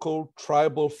 national, local,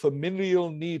 tribal, familial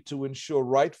need to ensure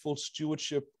rightful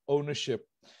stewardship, ownership,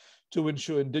 to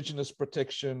ensure indigenous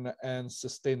protection and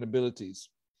sustainabilities.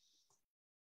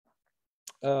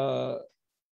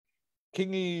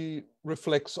 Kingi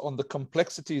reflects on the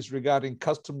complexities regarding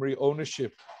customary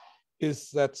ownership, is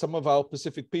that some of our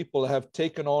Pacific people have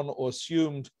taken on or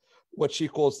assumed what she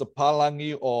calls the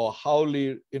palangi or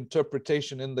haole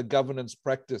interpretation in the governance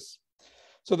practice.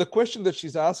 So the question that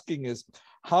she's asking is,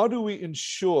 how do we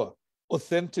ensure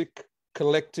authentic,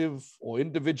 collective, or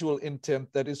individual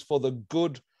intent that is for the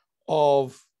good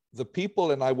of the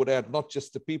people, and I would add not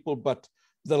just the people, but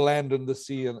the land and the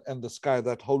sea and the sky,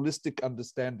 that holistic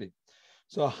understanding.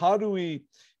 So how do we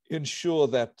ensure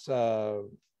that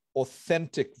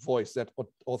authentic voice, that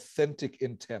authentic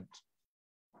intent?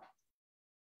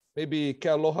 Maybe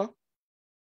Kealoha?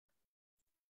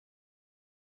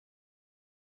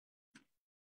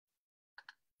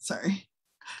 Sorry,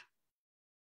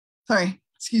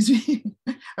 excuse me.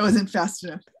 I wasn't fast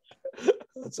enough.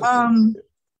 That's okay.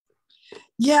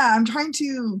 Yeah,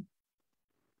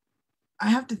 I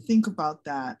have to think about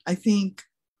that. I think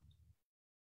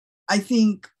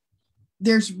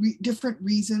there's different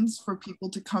reasons for people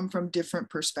to come from different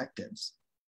perspectives.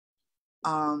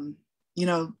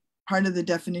 Part of the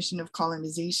definition of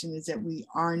colonization is that we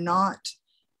are not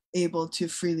able to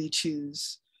freely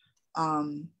choose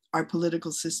our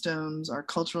political systems, our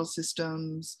cultural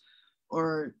systems,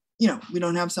 or, we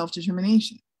don't have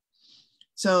self-determination.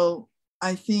 So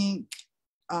I think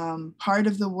part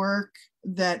of the work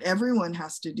that everyone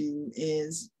has to do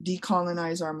is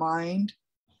decolonize our mind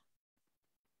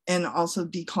and also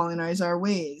decolonize our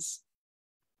ways.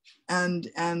 And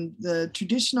the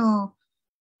traditional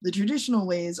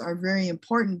ways are very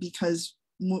important because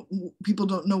people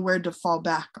don't know where to fall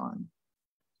back on.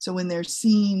 So when they're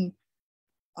seeing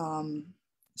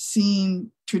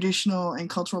traditional and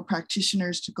cultural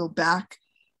practitioners to go back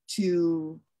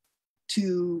to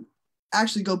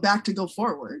actually go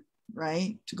forward,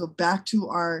 right? To go back to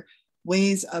our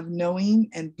ways of knowing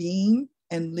and being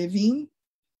and living,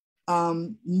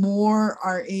 more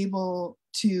are able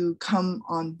to come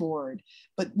on board.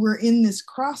 But we're in this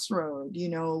crossroad, you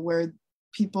know, where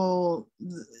people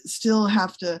still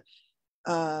have to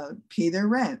pay their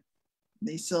rent.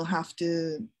 They still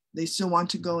want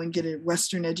to go and get a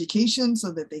Western education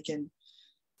so that they can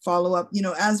follow up, you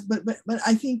know, but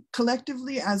I think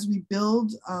collectively as we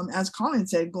build, as Colin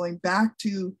said, going back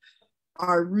to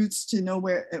our roots to know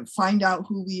where, find out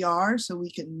who we are so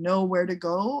we can know where to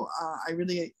go. I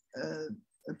really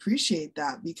appreciate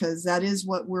that, because that is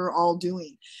what we're all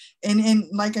doing. And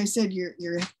like I said,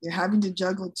 you're having to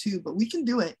juggle too, but we can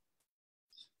do it.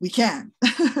 We can,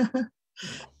 you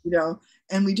know,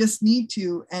 and we just need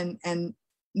to, and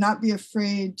not be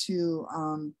afraid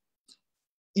to,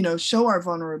 you know, show our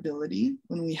vulnerability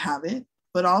when we have it,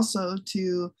 but also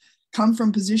to come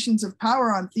from positions of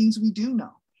power on things we do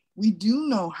know. We do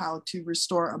know how to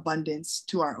restore abundance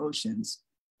to our oceans.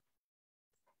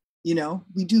 You know,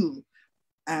 we do.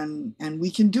 And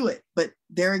we can do it. But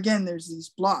there again, there's these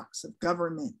blocks of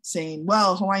government saying,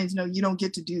 well, Hawaiians, no, you don't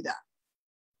get to do that.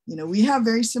 You know, we have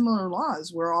very similar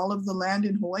laws where all of the land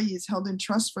in Hawaii is held in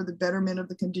trust for the betterment of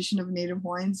the condition of Native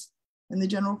Hawaiians and the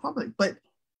general public. But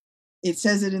it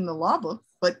says it in the law book,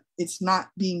 but it's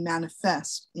not being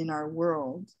manifest in our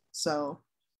world. So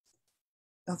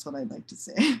that's what I'd like to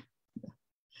say.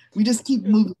 We just keep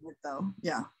moving it though.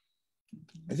 Yeah.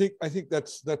 I think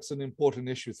that's an important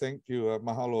issue. Thank you,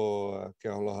 mahalo,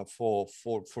 Kealoha,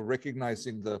 for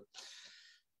recognizing the,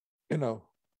 you know,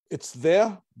 it's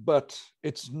there, but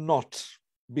it's not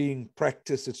being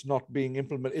practiced. It's not being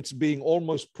implemented. It's being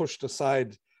almost pushed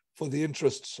aside for the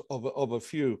interests of a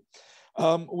few.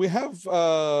 We have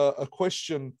a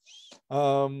question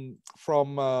from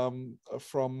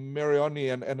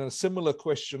Marioni and a similar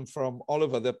question from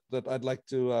Oliver that I'd like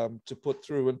to put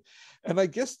through, and I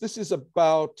guess this is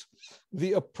about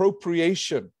the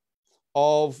appropriation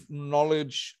of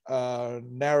knowledge,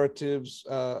 narratives.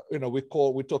 You know,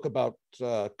 we talk about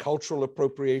cultural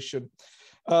appropriation.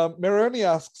 Marioni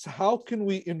asks, how can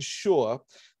we ensure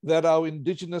that our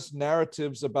indigenous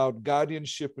narratives about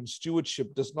guardianship and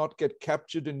stewardship does not get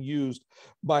captured and used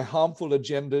by harmful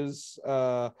agendas,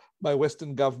 by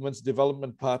Western governments,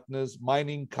 development partners,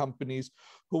 mining companies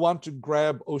who want to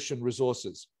grab ocean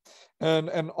resources?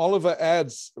 And Oliver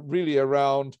adds really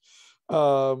around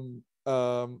a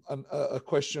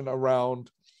question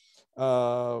around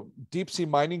deep sea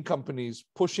mining companies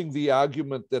pushing the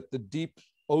argument that the deep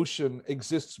ocean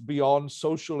exists beyond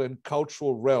social and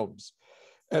cultural realms.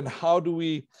 And how do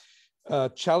we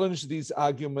challenge these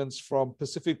arguments from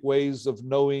Pacific ways of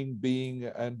knowing, being,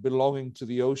 and belonging to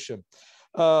the ocean?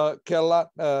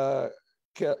 Kealoha,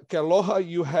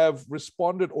 you have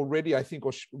responded already, I think,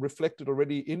 or reflected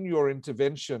already in your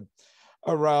intervention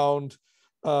around,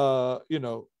 you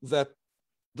know, that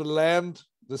the land,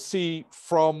 the sea,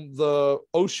 from the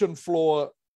ocean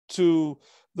floor to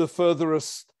the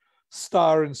furthest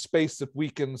star in space that we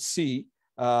can see,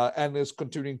 and is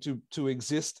continuing to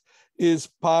exist, is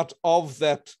part of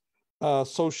that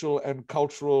social and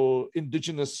cultural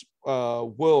indigenous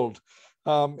world.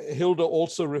 Hilda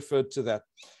also referred to that.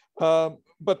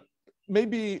 But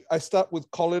maybe I start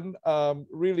with Colin,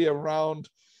 really around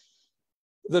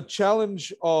the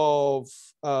challenge of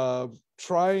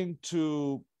trying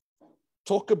to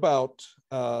talk about,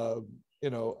 you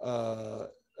know,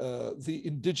 the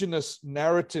indigenous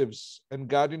narratives and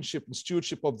guardianship and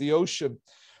stewardship of the ocean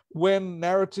when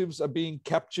narratives are being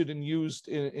captured and used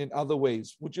in other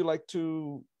ways. Would you like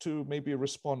to maybe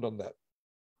respond on that?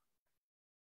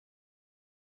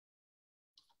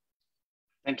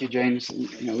 Thank you, James.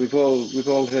 You know, we've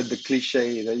all heard the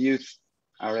cliche, the youth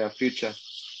are our future.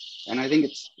 And I think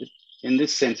it's in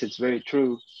this sense, it's very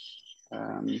true.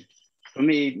 For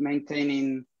me,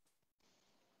 maintaining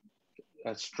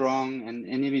a strong and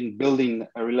even building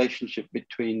a relationship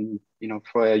between, you know,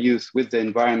 for our youth with the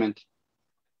environment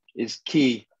is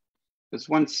key. Because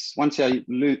once our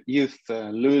youth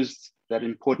lose that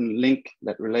important link,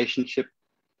 that relationship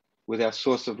with our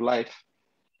source of life,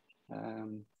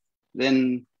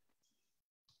 then,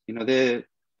 you know,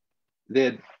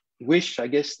 their wish, I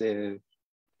guess, their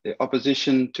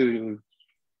opposition to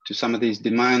some of these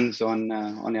demands on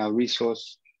our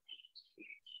resource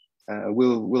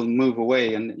will move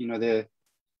away. And, you know,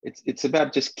 it's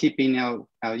about just keeping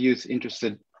our youth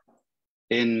interested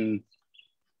in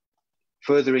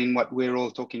furthering what we're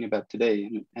all talking about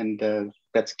today. And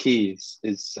that's key,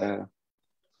 is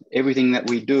everything that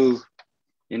we do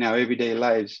in our everyday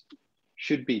lives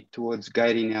should be towards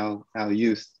guiding our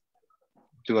youth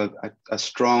to a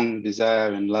strong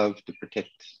desire and love to protect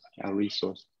our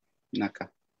resource. Naka.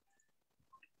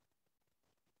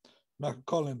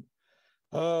 Colin,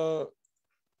 Kealoha,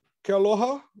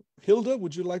 Hilda,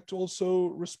 would you like to also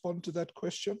respond to that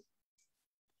question?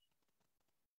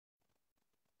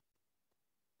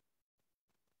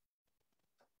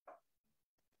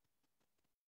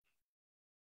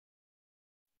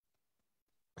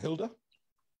 Hilda?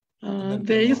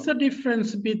 There is a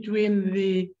difference between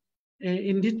the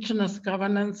indigenous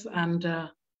governance and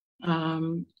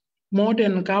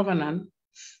modern governance,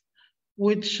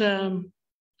 which the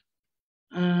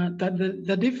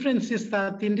difference is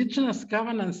that indigenous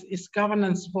governance is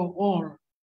governance for all,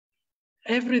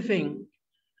 everything.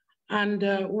 And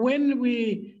when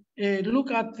we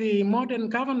look at the modern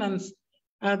governance,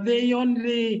 they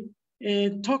only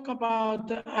talk about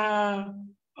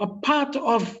a part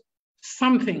of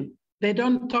something. They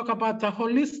don't talk about the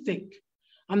holistic,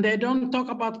 and they don't talk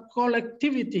about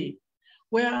collectivity,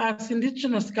 whereas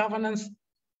indigenous governance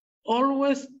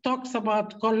always talks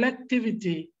about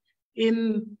collectivity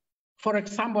in, for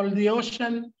example, the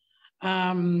ocean,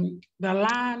 the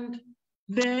land.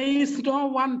 There is no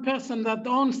one person that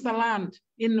owns the land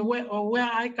in where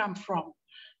I come from.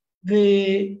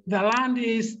 The land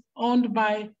is owned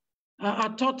by a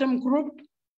totem group,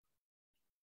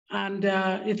 and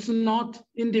it's not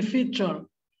individual,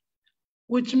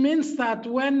 which means that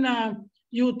when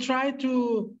you try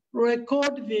to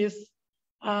record this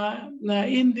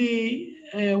in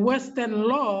the Western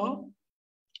law,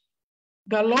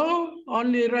 the law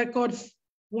only records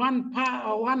one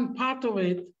part of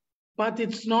it, but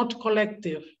it's not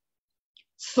collective.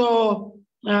 So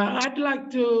I'd like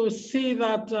to see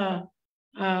that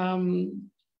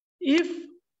if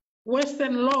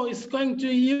Western law is going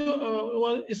to use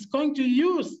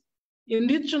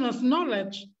indigenous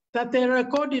knowledge, that they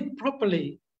record it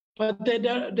properly, but they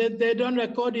don't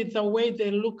record it the way they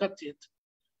look at it.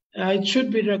 It should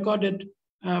be recorded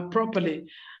properly.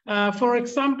 For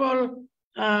example,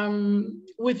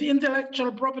 with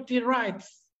intellectual property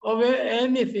rights of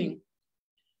anything,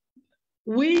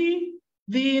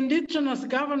 the indigenous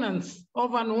governance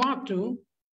of Vanuatu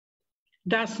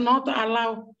does not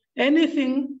allow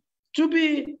anything to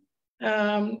be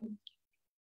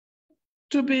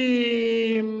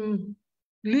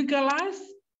legalized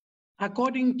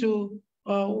according to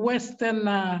Western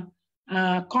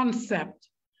concept.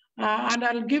 And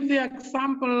I'll give the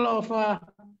example of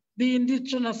the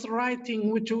indigenous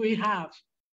writing which we have.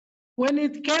 When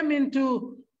it came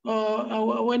into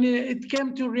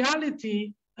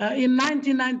reality in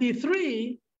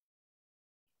 1993,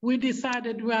 we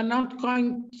decided we are not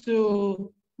going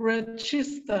to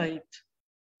register it.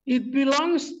 It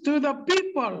belongs to the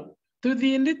people, to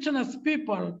the indigenous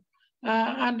people,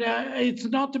 and it's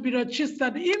not to be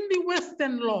registered in the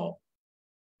Western law.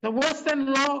 The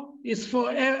Western law is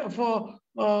for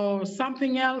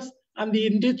something else, and the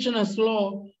indigenous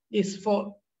law is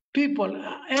for people.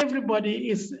 Everybody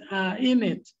is in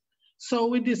it. So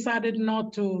we decided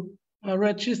not to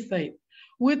register it,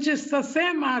 which is the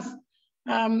same as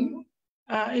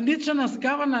indigenous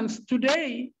governance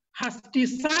today has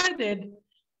decided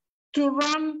to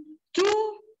run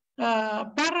two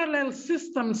parallel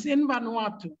systems in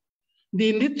Vanuatu. The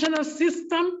indigenous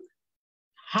system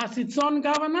has its own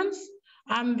governance,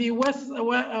 and the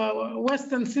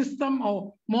Western system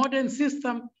or modern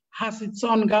system has its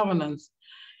own governance.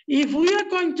 If we are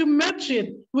going to match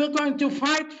it, we're going to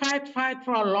fight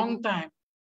for a long time,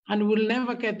 and we'll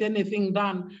never get anything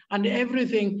done, and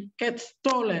everything gets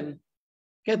stolen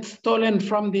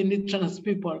from the indigenous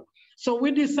people. So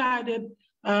we decided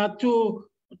to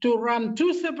run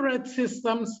two separate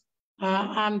systems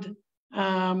and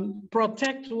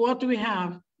protect what we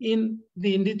have in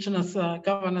the indigenous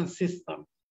governance system.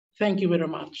 Thank you very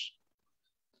much.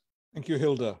 Thank you,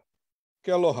 Hilda.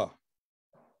 Kealoha.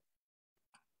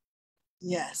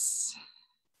 Yes.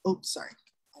 Oh, sorry.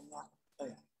 I'm not. Oh,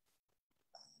 yeah.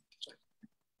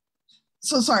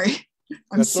 So sorry.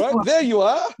 That's right. There you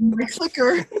are. My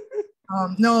clicker.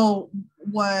 No,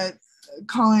 what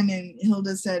Colin and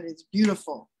Hilda said is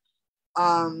beautiful.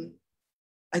 I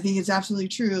think it's absolutely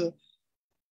true.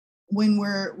 When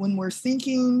we're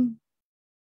thinking,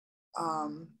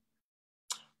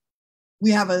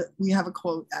 we have a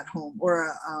quote at home,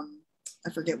 or I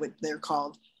forget what they're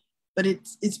called, but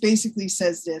it's basically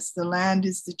says this: the land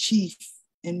is the chief,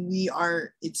 and we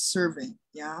are its servant.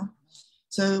 Yeah.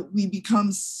 So we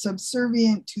become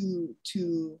subservient to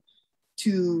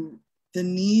the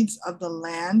needs of the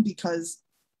land, because,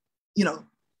 you know,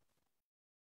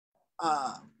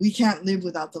 we can't live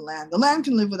without the land. The land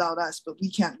can live without us, but we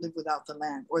can't live without the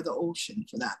land, or the ocean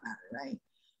for that matter, right?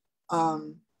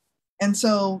 And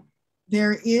so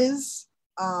there is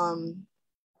a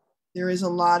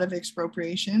lot of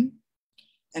expropriation.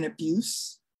 and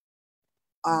abuse.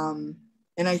 And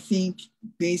I think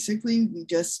basically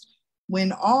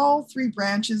when all three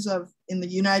branches in the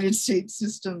United States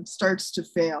system starts to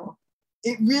fail,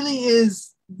 it really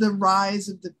is the rise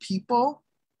of the people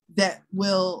that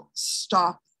will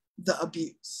stop the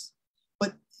abuse.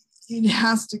 But it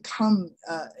has to come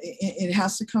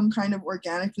kind of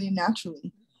organically and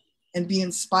naturally, and be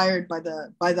inspired by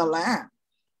the land.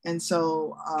 And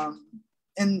so,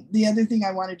 and the other thing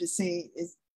I wanted to say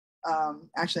is,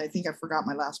 actually, I think I forgot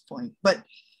my last point, but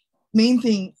main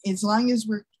thing, as long as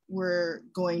we're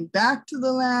going back to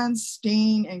the land,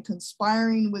 staying and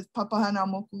conspiring with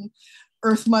Papahānaumoku,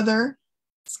 Earth Mother,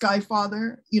 Sky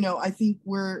Father, I think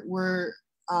we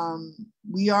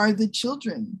are the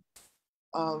children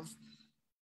of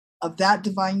that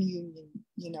divine union,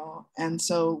 and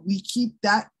so we keep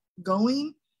that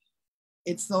going.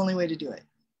 It's the only way to do it.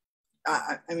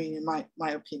 I mean, in my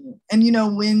opinion. And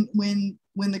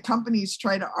when the companies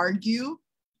try to argue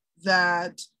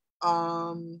that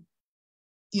the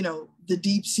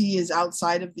deep sea is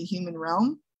outside of the human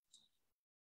realm,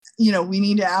 we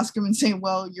need to ask them and say,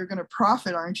 well, you're going to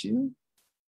profit, aren't you?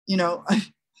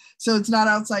 So it's not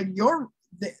outside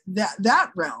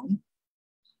that realm,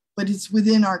 but it's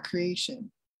within our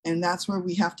creation. And that's where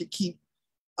we have to keep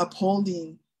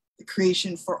upholding the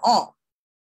creation for all.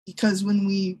 Because when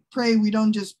we pray, we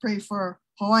don't just pray for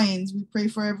Hawaiians, we pray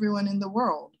for everyone in the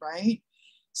world, right?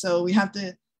 So we have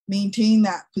to maintain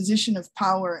that position of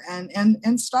power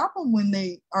and stop them when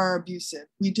they are abusive.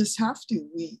 We just have to.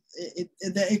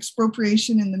 The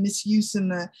expropriation and the misuse and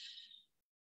the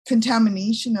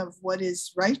contamination of what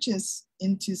is righteous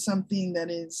into something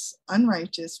that is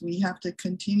unrighteous, we have to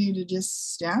continue to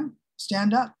just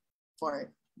stand up for it.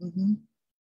 Mm-hmm.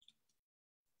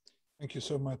 Thank you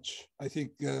so much. I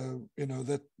think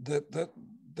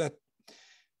that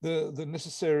the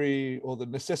necessary or the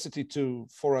necessity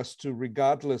for us to,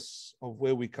 regardless of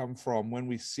where we come from, when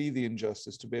we see the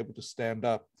injustice, to be able to stand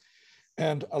up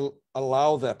and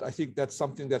allow that. I think that's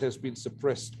something that has been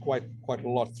suppressed quite a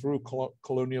lot through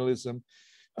colonialism,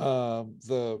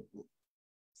 the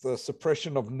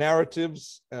suppression of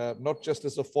narratives, not just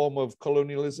as a form of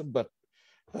colonialism, but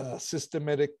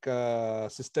systemic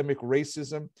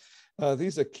racism.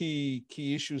 These are key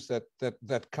issues that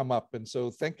come up, and so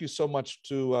thank you so much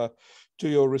to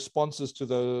your responses to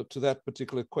that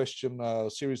particular question,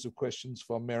 series of questions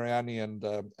from Mariani and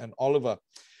Oliver.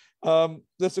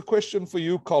 There's a question for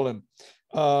you, Colin,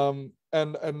 and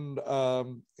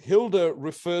Hilda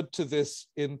referred to this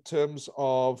in terms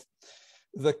of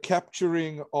the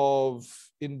capturing of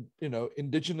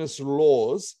indigenous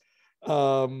laws,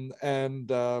 and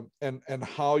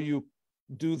how you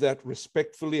do that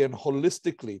respectfully and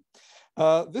holistically.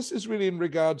 This is really in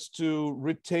regards to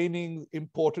retaining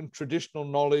important traditional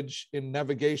knowledge in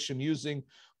navigation using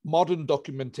modern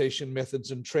documentation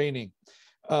methods and training.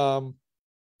 Of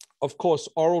course,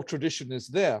 oral tradition is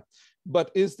there,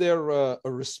 but is there a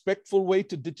respectful way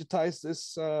to digitize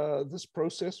this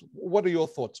process? What are your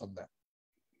thoughts on that?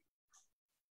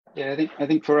 Yeah, I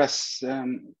think for us,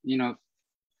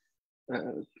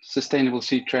 sustainable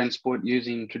sea transport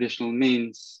using traditional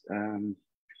means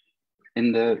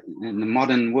in the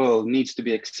modern world needs to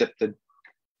be accepted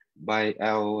by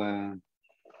our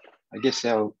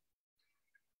the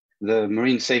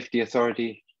Marine Safety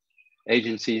Authority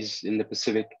agencies in the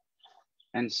Pacific.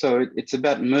 And so it's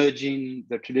about merging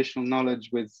the traditional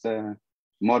knowledge with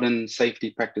modern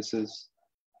safety practices,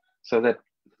 so that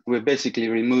we're basically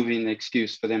removing the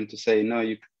excuse for them to say, no,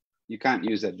 you can't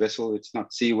use that vessel, it's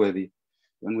not seaworthy.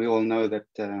 When we all know that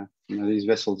these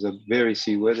vessels are very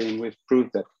seaworthy, and we've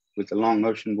proved that with the long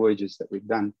ocean voyages that we've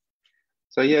done.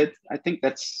 So yeah, I think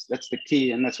that's the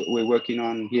key, and that's what we're working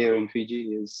on here in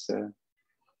Fiji.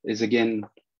 Is again,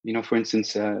 for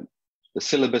instance, the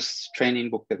syllabus training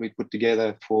book that we put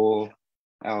together for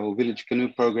our village canoe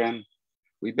program.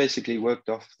 We basically worked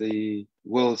off the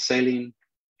world sailing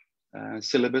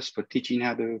syllabus for teaching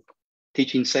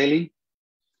sailing,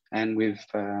 and we've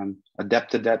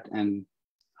adapted that and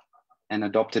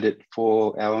adopted it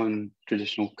for our own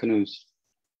traditional canoes.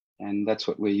 And that's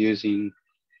what we're using,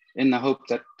 in the hope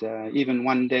that even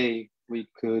one day we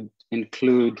could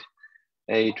include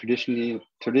a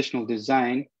traditional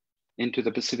design into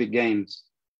the Pacific Games,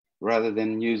 rather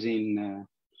than using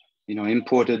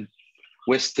imported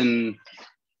Western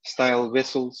style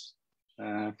vessels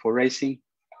for racing,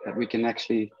 that we can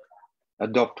actually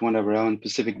adopt one of our own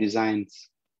Pacific designs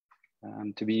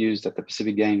to be used at the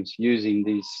Pacific Games, using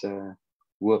these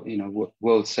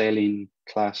world sailing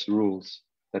class rules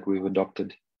that we've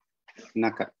adopted.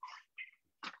 Naka.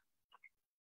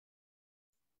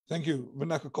 Thank you,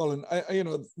 Vinaka Colin.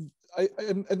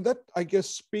 And that, I guess,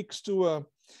 speaks to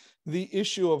the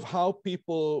issue of how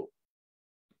people,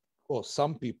 or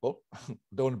some people,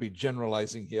 don't want to be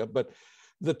generalizing here, but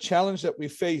the challenge that we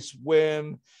face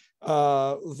when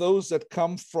those that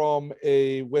come from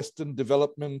a Western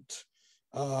development,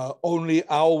 only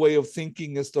our way of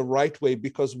thinking is the right way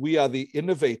because we are the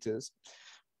innovators,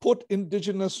 put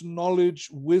indigenous knowledge,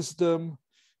 wisdom,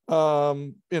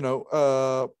 put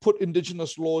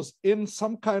indigenous laws in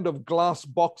some kind of glass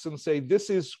box and say, this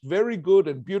is very good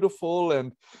and beautiful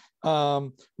and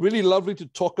really lovely to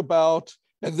talk about.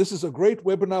 And this is a great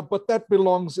webinar, but that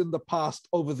belongs in the past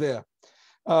over there.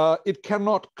 It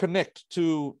cannot connect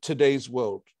to today's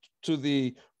world, to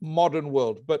the modern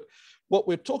world. But what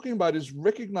we're talking about is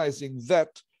recognizing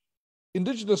that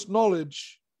indigenous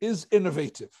knowledge is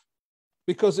innovative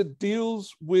because it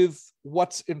deals with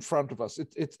what's in front of us.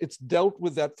 It's dealt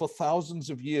with that for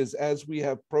thousands of years as we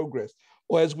have progressed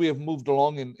or as we have moved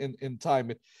along in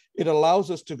time. It allows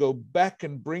us to go back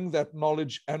and bring that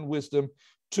knowledge and wisdom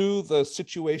to the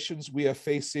situations we are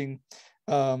facing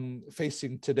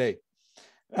today.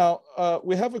 Now,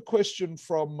 we have a question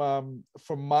from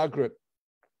Margaret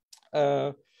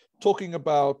talking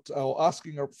about or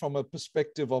asking from a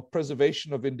perspective of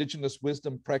preservation of indigenous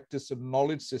wisdom, practice, and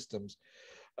knowledge systems.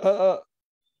 Are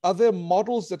there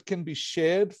models that can be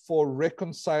shared for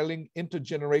reconciling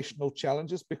intergenerational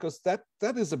challenges? Because that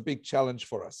is a big challenge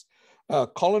for us.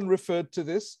 Colin referred to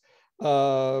this.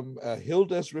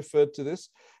 Hilda has referred to this.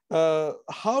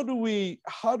 How do we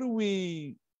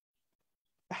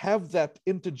have that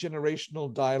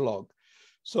intergenerational dialogue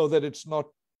so that it's not,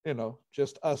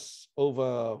 just us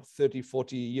over 30,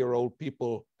 40-year-old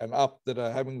people and up that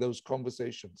are having those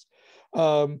conversations?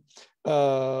 Another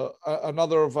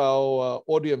of our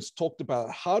audience talked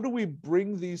about how do we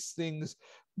bring these things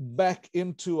back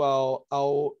into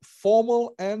our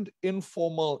formal and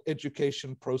informal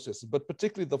education processes, but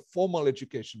particularly the formal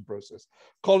education process.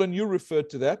 Colin, you referred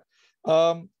to that.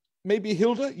 Maybe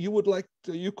Hilda,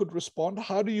 you could respond.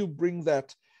 How do you bring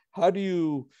that? How do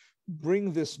you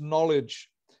bring this knowledge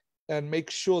and make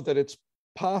sure that it's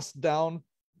passed down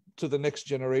to the next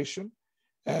generation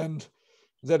and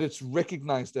that it's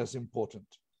recognized as important?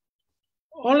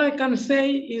 All I can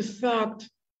say is that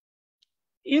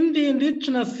in the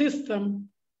indigenous system,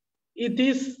 it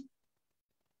is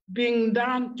being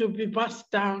done to be passed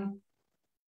down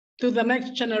to the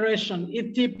next generation.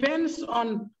 It depends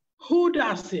on who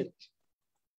does it,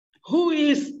 who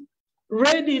is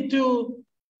ready to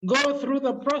go through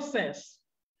the process,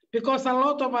 because a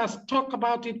lot of us talk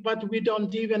about it, but we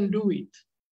don't even do it.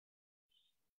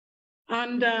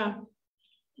 And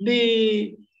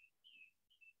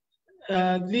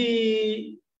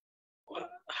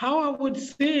how I would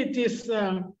say it is,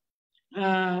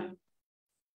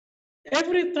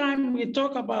 every time we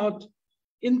talk about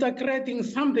integrating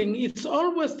something, it's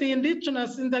always the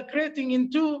indigenous integrating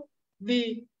into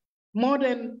the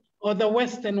modern or the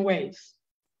Western ways.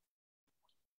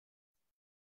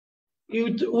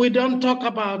 We don't talk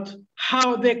about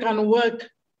how they can work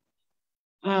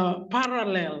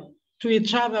parallel to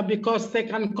each other because they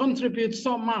can contribute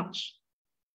so much.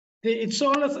 It's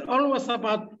always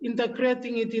about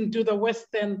integrating it into the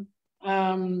Western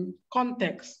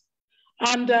context.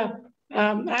 And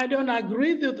I don't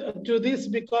agree to this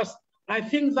because I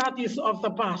think that is of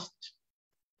the past.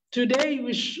 Today,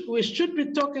 we should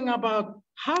be talking about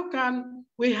how can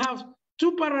we have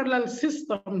two parallel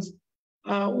systems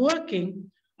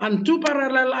working and two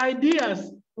parallel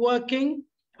ideas working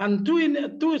and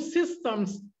two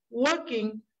systems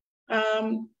working.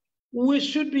 We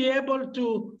should be able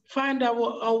to find a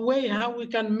way how we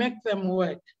can make them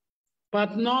work,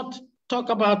 but not talk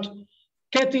about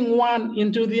getting one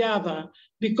into the other,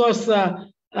 because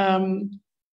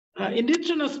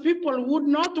indigenous people would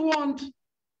not want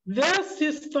their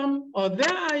system or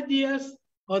their ideas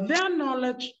or their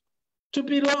knowledge to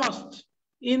be lost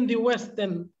in the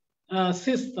Western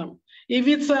system. If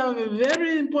it's a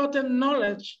very important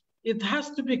knowledge, it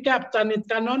has to be kept, and it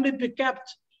can only be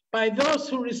kept by those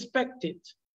who respect it,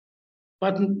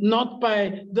 but not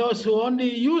by those who only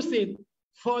use it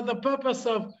for the purpose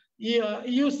of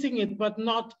using it, but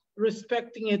not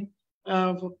respecting it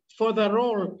for the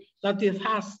role that it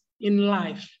has in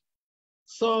life.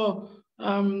 So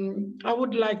I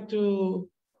would like to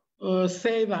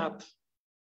say that.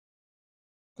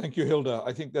 Thank you, Hilda.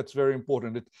 I think that's very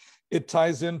important. It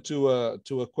ties into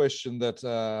a question that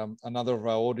another of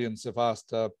our audience have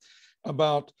asked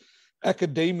about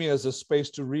academia as a space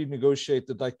to renegotiate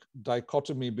the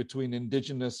dichotomy between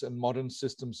indigenous and modern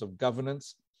systems of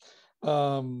governance.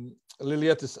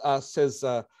 Liliet says,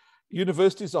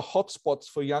 Universities are hotspots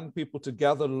for young people to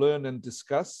gather, learn, and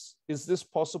discuss. Is this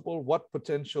possible? What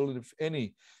potential, if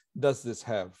any, does this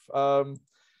have?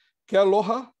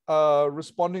 Kealoha,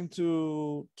 responding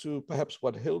to perhaps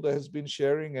what Hilda has been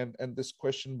sharing and this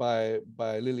question by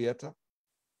Lilieta.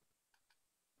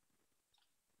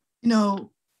 You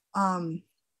know,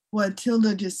 what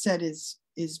Hilda just said is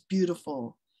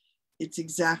beautiful. It's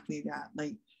exactly that.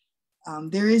 Like,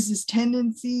 there is this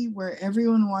tendency where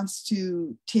everyone wants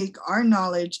to take our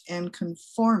knowledge and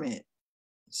conform it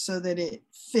so that it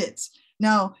fits.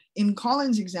 Now, in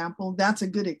Colin's example, that's a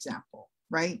good example,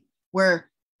 right?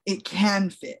 Where it can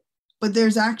fit, but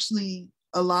there's actually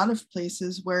a lot of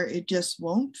places where it just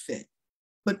won't fit.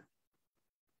 But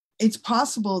it's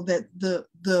possible that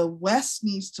the West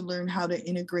needs to learn how to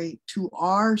integrate to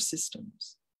our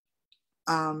systems,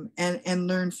 and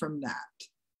learn from that,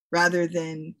 rather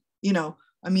than, you know,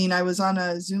 I mean, I was on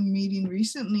a Zoom meeting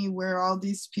recently where all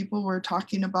these people were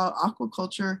talking about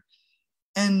aquaculture,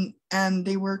 and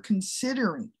they were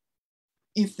considering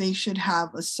if they should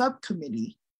have a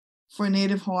subcommittee for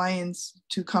Native Hawaiians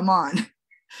to come on.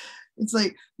 It's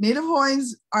like Native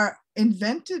Hawaiians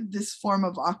invented this form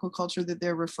of aquaculture that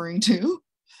they're referring to.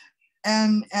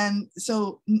 And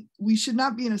so we should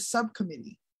not be in a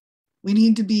subcommittee. We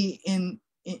need to be in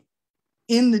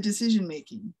the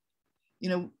decision-making. You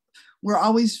know, we're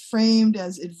always framed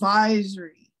as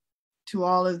advisory to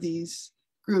all of these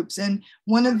groups. And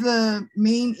one of the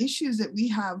main issues that we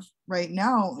have right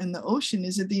now in the ocean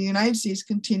is that the United States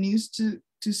continues to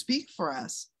speak for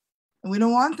us. And we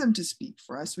don't want them to speak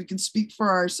for us. We can speak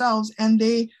for ourselves, and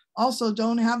they also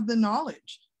don't have the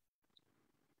knowledge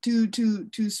to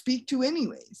speak to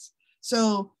anyways.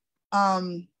 So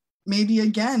maybe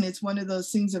again, it's one of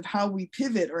those things of how we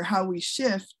pivot or how we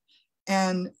shift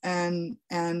and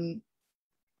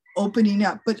opening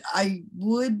up. But I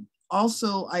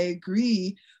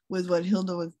agree with what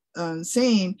Hilda was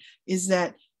saying, is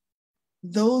that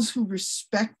those who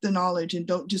respect the knowledge and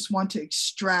don't just want to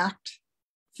extract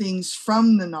things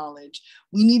from the knowledge,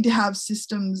 we need to have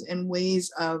systems and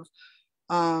ways of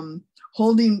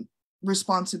holding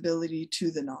responsibility to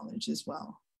the knowledge as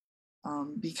well,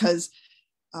 because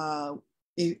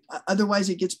otherwise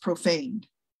it gets profaned,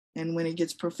 and when it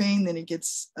gets profaned, then it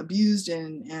gets abused,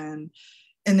 and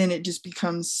then it just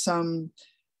becomes some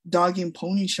dog and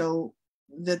pony show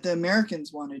that the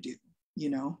Americans want to do, you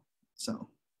know. So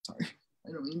sorry,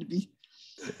 I don't mean to be.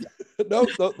 Yeah. No,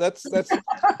 that's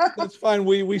fine.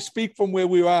 We speak from where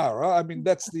we are. Huh? I mean,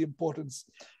 that's the importance,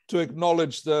 to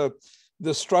acknowledge the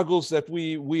struggles that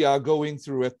we are going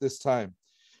through at this time.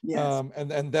 Yes.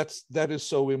 And that is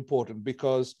so important,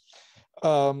 because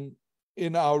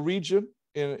in our region,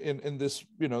 in this,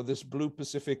 you know, this blue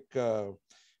Pacific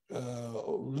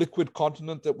liquid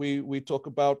continent that we talk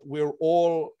about, we're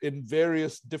all in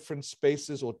various different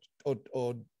spaces or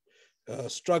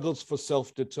struggles for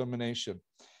self-determination.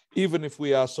 Even if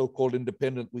we are so-called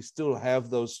independent, we still have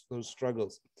those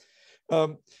struggles.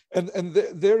 And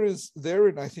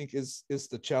therein, I think, is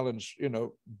the challenge, you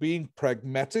know, being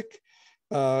pragmatic,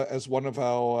 as one of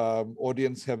our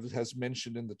audience has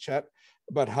mentioned in the chat,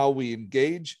 about how we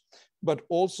engage, but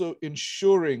also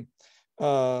ensuring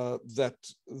that,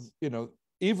 you know,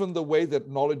 even the way that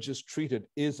knowledge is treated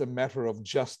is a matter of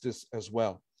justice as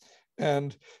well.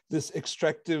 And this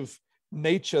extractive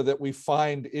nature that we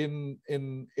find in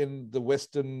the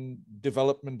Western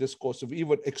development discourse of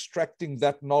even extracting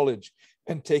that knowledge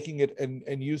and taking it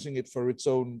and using it for its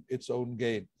own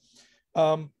gain.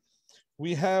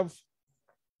 We have,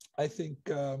 I think,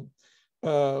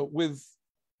 with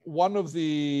one of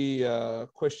the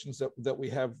questions that we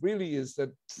have really is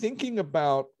that, thinking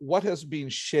about what has been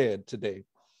shared today,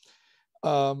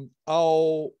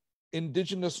 our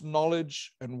indigenous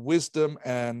knowledge and wisdom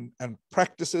and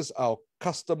practices, our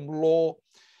custom law,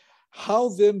 how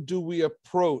then do we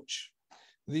approach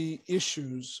the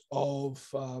issues of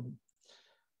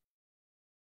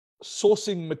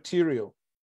sourcing material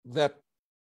that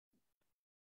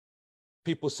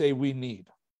people say we need?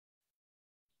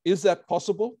 Is that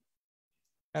possible?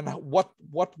 And what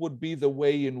would be the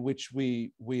way in which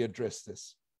we address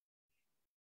this?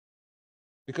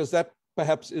 Because that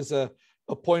perhaps is a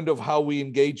point of how we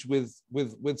engage with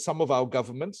some of our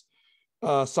governments.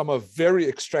 Some are very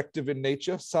extractive in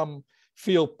nature. Some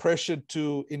feel pressured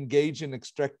to engage in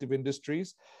extractive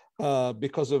industries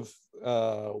because of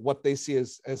what they see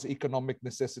as economic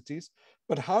necessities.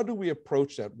 But how do we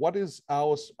approach that? What is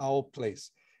our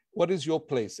place? What is your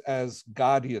place as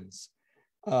guardians,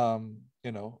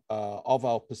 you know, of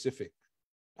our Pacific?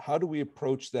 How do we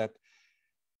approach that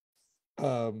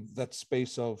that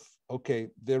space of, okay,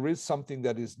 there is something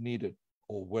that is needed,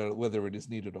 or whether it is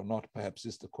needed or not, perhaps,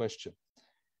 is the question.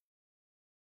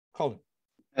 Colin.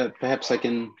 Perhaps I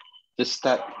can just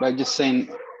start by just saying,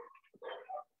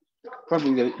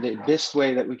 probably the best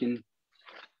way that we can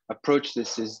approach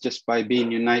this is just by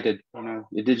being united,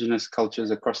 indigenous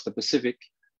cultures across the Pacific,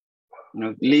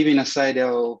 leaving aside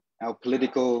our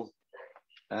political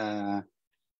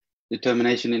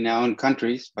determination in our own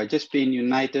countries. By just being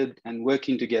united and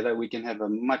working together, we can have a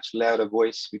much louder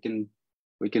voice. We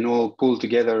can all pull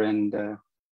together and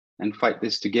fight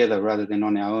this together rather than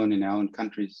on our own in our own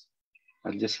countries.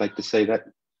 I'd just like to say that.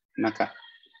 Naka.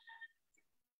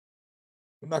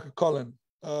 Naka, Colin.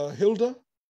 Hilda,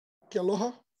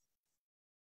 Kealoha.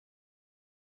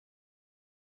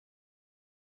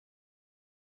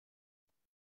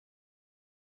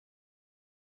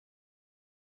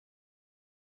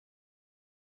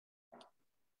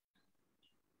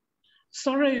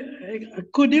 Sorry,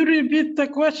 could you repeat the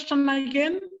question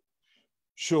again?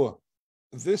 Sure.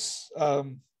 This,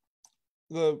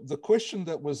 the question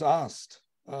that was asked,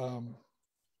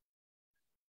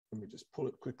 let me just pull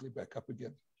it quickly back up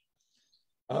again.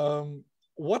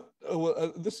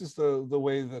 This is the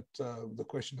way that the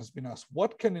question has been asked.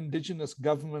 What can indigenous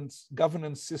governance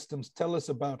systems tell us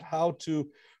about how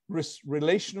to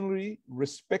relationally,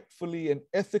 respectfully, and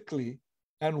ethically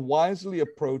and wisely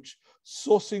approach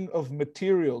sourcing of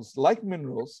materials like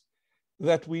minerals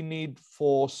that we need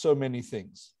for so many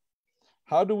things?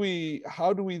 How do we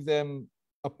then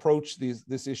approach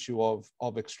this issue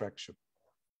of extraction?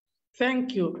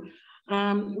 Thank you.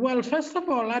 Well, first of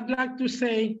all, I'd like to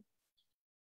say,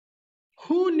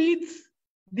 who needs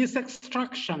this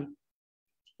extraction?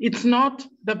 It's not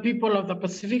the people of the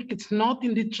Pacific, it's not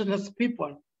indigenous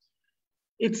people.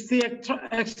 It's the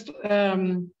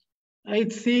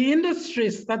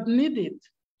industries that need it.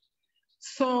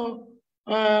 So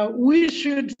we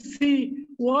should see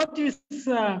what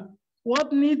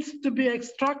needs to be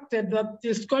extracted that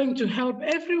is going to help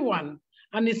everyone,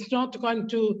 and it's not going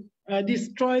to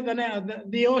destroy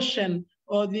the ocean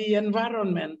or the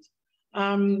environment.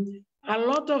 A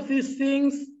lot of these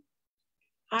things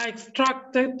are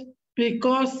extracted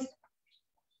because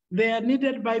they are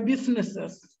needed by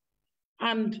businesses,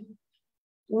 and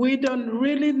we don't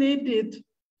really need it.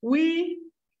 We,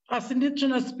 as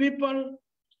indigenous people,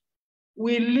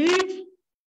 we live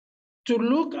to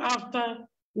look after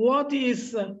what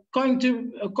is going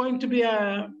to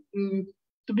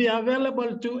be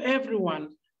available to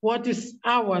everyone, what is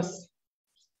ours.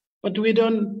 But we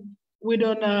don't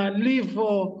live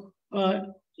for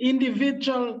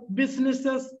individual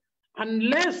businesses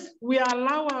unless we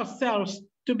allow ourselves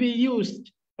to be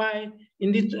used by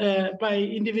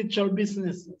individual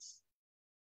businesses.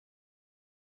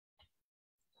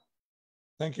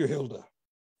 Thank you, Hilda.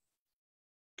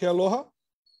 Kealoha?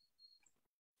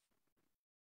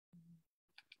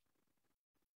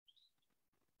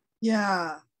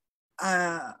 Yeah,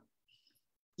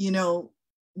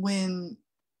 when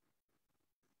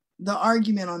the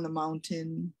argument on the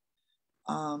mountain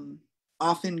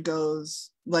often goes,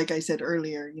 like I said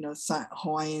earlier,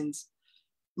 Hawaiians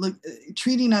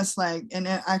treating us like, and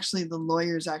actually the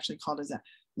lawyers actually called us that,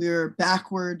 we were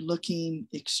backward looking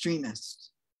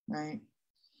extremists, right?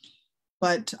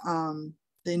 But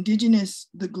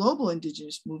the global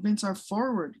indigenous movements are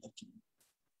forward looking.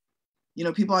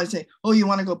 People always say, oh, you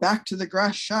want to go back to the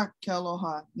grass shack,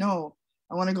 Kealoha? No,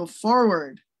 I want to go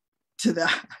forward to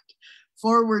that,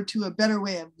 forward to a better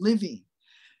way of living.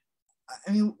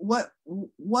 I mean, what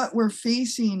we're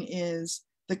facing is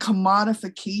the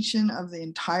commodification of the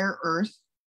entire earth,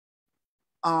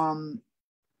 and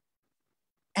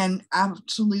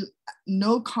absolute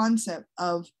no concept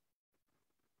of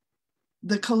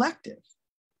the collective,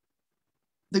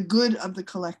 the good of the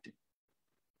collective.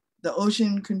 The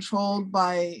ocean controlled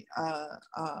by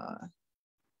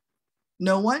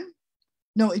no one?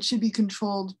 No, it should be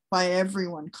controlled by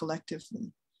everyone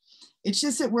collectively. It's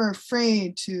just that we're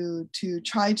afraid to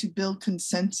try to build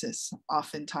consensus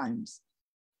oftentimes,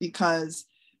 because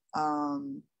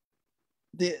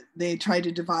they try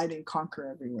to divide and conquer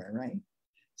everywhere, right?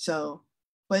 So,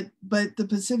 but the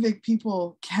Pacific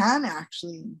people can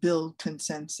actually build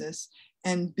consensus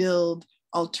and build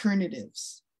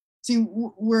alternatives. See,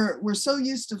 we're so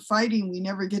used to fighting, we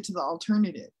never get to the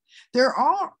alternative. There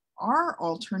are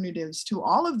alternatives to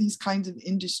all of these kinds of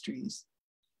industries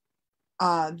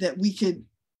that we could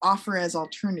offer as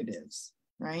alternatives,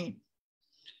 right?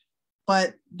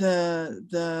 But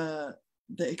the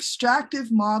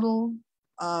extractive model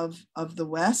of the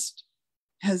West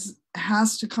has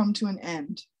to come to an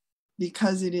end,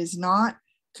 because it is not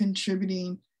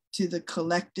contributing to the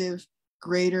collective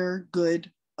greater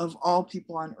good of all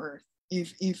people on earth.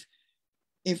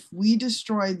 If we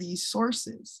destroy these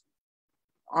sources,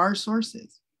 our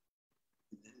sources,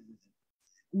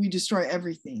 we destroy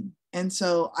everything. And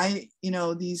so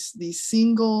these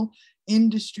single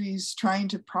industries trying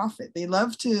to profit, they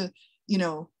love to,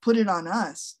 put it on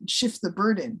us, shift the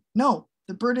burden. No,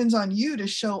 the burden's on you to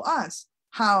show us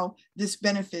how this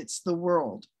benefits the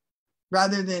world,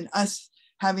 rather than us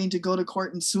having to go to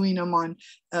court and suing them on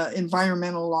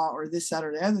environmental law or this, that,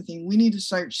 or the other thing. We need to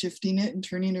start shifting it and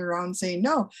turning it around and saying,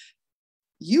 no,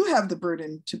 you have the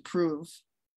burden to prove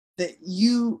that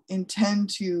you intend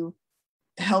to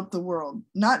help the world.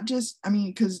 Not just,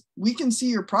 because we can see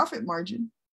your profit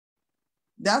margin.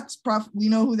 That's profit. We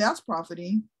know who that's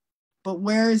profiting, but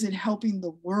where is it helping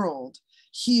the world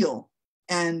heal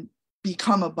and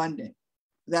become abundant?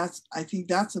 I think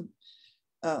that's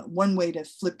one way to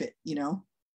flip it,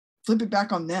 flip it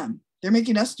back on them. They're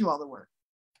making us do all the work.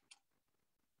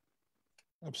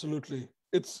 Absolutely.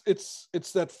 It's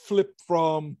that flip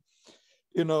from,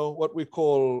 what we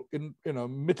call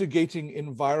mitigating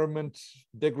environment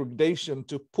degradation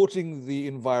to putting the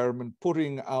environment,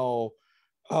 putting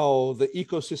the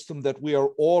ecosystem that we are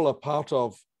all a part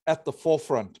of at the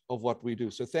forefront of what we do.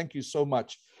 So thank you so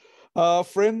much.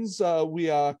 Friends, we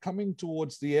are coming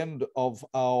towards the end of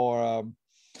our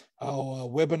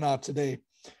webinar today.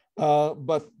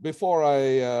 But before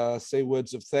I say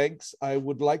words of thanks, I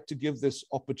would like to give this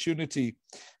opportunity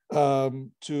to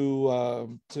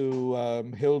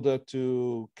Hilda,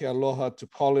 to Kealoha, to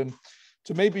Colin,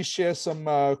 to maybe share some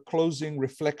closing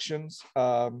reflections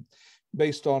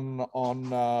based on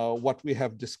what we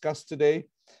have discussed today.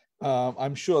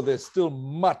 I'm sure there's still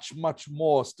much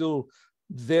more still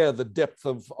there, the depth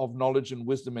of knowledge and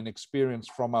wisdom and experience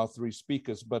from our three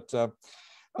speakers. But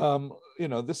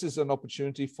this is an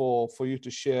opportunity for you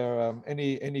to share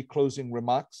any closing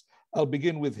remarks. I'll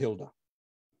begin with Hilda.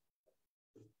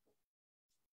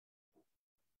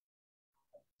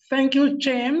 Thank you,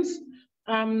 James.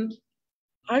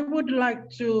 I would like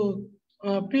to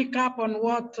pick up on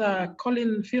what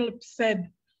Colin Philp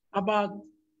said about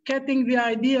getting the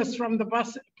ideas from the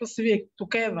Pacific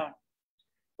together.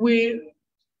 We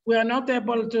are not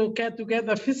able to get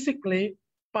together physically,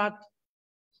 but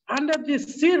under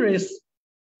this series,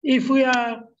 if we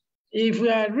are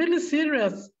really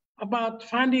serious about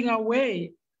finding a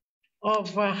way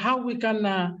of how we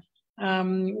can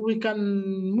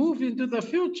move into the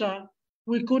future,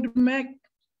 we could make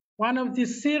one of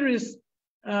these series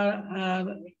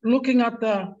looking at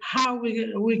how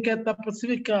we get the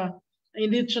Pacific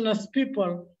indigenous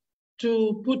people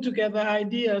to put together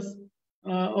ideas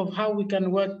of how we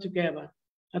can work together.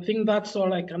 I think that's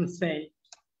all I can say.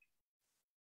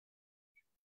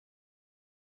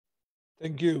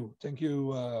 Thank you,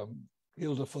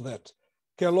 Hilda, for that.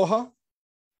 Kealoha?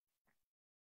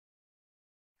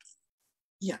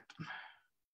 Yeah.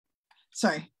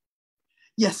 Sorry.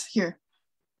 Yes, here.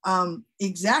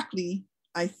 Exactly.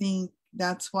 I think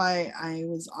that's why I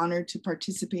was honored to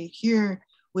participate here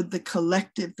with the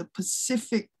collective, the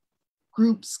Pacific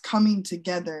groups coming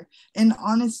together. And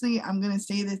honestly, I'm going to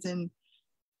say this, and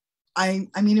I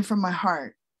mean it from my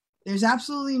heart. There's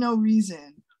absolutely no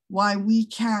reason why we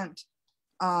can't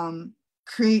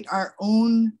create our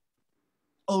own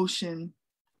ocean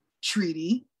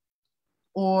treaty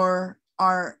or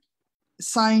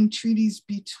sign treaties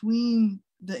between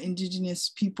the indigenous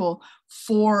people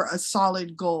for a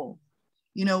solid goal.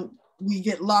 We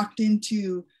get locked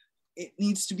into it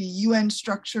needs to be UN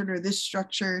structured or this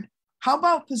structured. How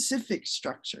about Pacific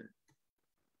structured?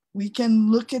 We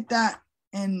can look at that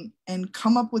and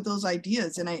come up with those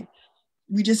ideas. And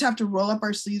we just have to roll up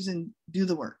our sleeves and do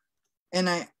the work. And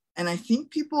I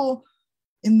think people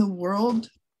in the world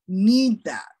need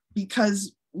that,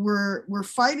 because we're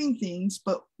fighting things,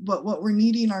 but what we're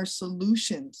needing are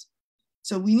solutions.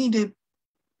 So we need to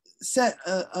set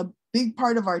a big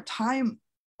part of our time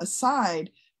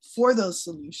aside for those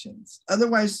solutions.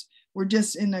 Otherwise, we're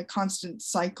just in a constant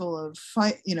cycle of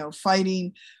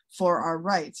fighting for our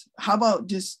rights. How about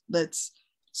just let's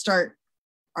start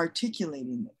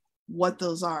articulating what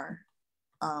those are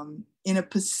in a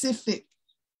Pacific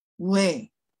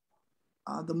way,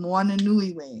 the Moana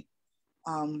Nui way,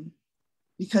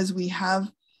 because we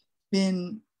have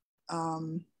been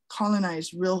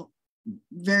colonized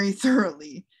very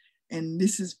thoroughly. And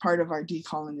this is part of our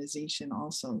decolonization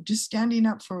also, just standing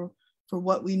up for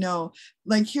what we know.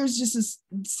 Like, here's just a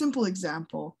simple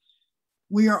example.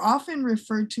 We are often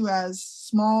referred to as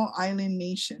small island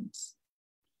nations.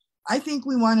 I think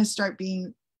we want to start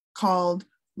being called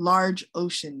large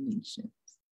ocean nations.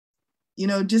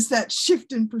 Just that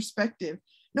shift in perspective.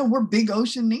 No, we're big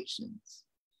ocean nations.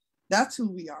 That's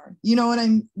who we are. You know what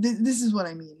this is what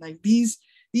I mean. Like these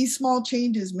small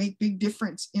changes make big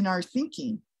difference in our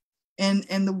thinking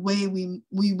and the way we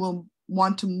will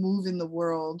want to move in the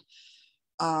world.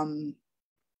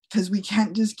 Because we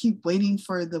can't just keep waiting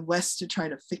for the West to try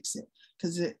to fix it,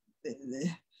 because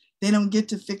they don't get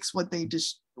to fix what they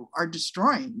just are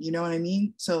destroying. You know what I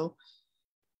mean? So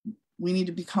we need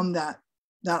to become that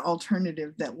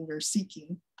alternative that we're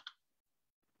seeking.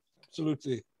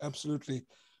 Absolutely, absolutely.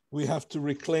 We have to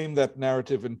reclaim that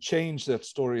narrative and change that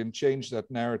story and change that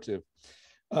narrative.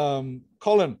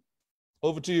 Colin,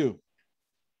 over to you.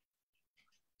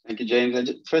 Thank you, James.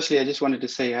 Firstly, I just wanted to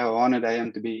say how honored I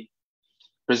am to be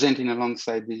presenting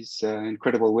alongside these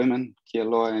incredible women,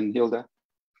 Kealoha and Hilda.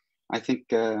 I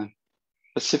think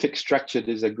Pacific Structured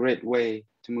is a great way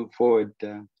to move forward,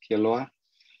 Kealoha.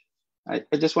 I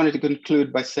just wanted to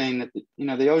conclude by saying that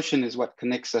the ocean is what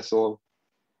connects us all,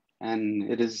 and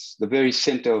it is the very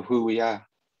center of who we are.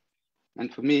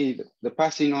 And for me, the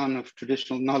passing on of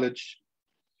traditional knowledge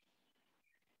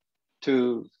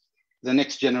to the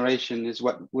next generation is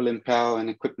what will empower and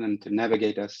equip them to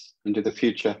navigate us into the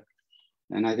future.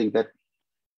 And I think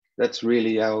that's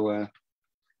really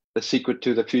the secret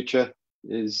to the future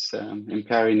is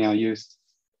empowering our youth.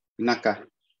 Vinaka.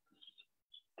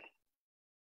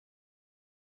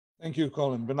 Thank you,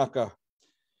 Colin. Vinaka.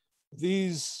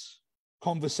 These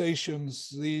conversations,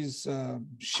 these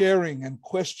sharing and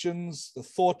questions, the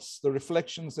thoughts, the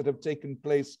reflections that have taken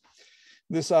place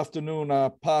this afternoon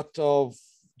are part of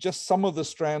just some of the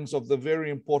strands of the very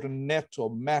important net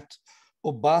or mat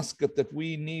or basket that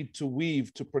we need to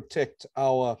weave to protect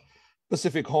our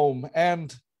Pacific home,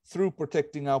 and through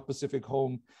protecting our Pacific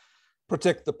home,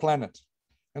 protect the planet.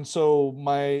 And so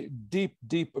my deep,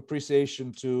 deep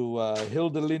appreciation to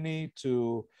Hilda Lini,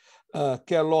 to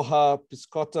Kealoha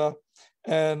Pisciotta,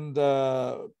 and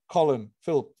Colin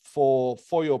Philp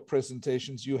for your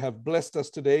presentations. You have blessed us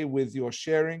today with your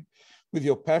sharing, with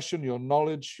your passion, your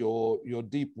knowledge, your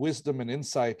deep wisdom and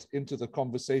insight into the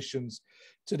conversations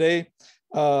today.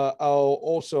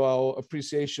 Also our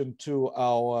appreciation to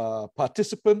our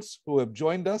participants who have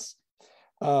joined us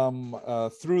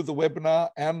through the webinar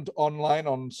and online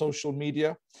on social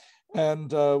media.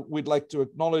 And we'd like to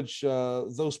acknowledge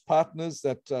those partners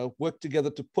that work together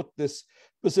to put this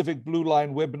Pacific Blue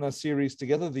Line webinar series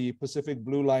together, the Pacific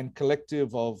Blue Line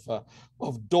Collective of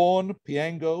Dawn,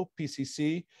 Piango,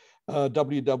 PCC,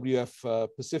 WWF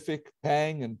Pacific,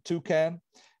 Pang, and Toucan,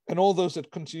 and all those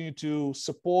that continue to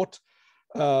support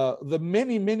the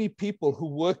many, many people who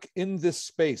work in this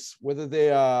space, whether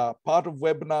they are part of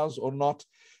webinars or not,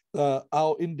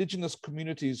 our indigenous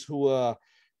communities who are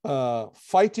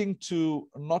fighting to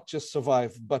not just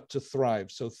survive, but to thrive.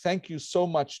 So thank you so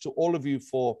much to all of you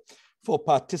for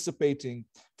participating,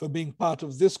 for being part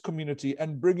of this community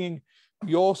and bringing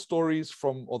your stories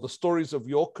or the stories of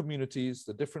your communities,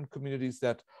 the different communities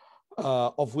that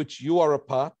of which you are a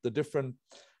part, the different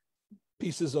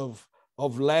pieces of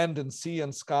land and sea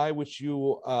and sky which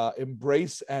you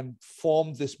embrace and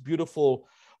form this beautiful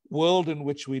world in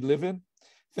which we live in.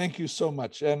 Thank you so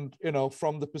much. And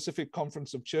from the Pacific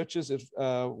Conference of Churches,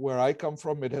 where I come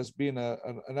from, it has been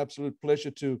an absolute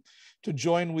pleasure to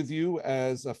join with you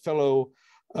as a fellow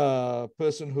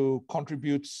person who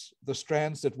contributes the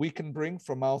strands that we can bring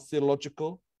from our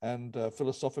theological and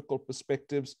philosophical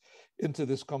perspectives into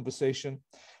this conversation.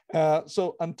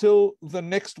 So until the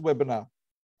next webinar,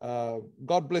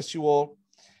 God bless you all,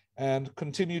 and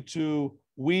continue to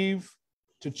weave,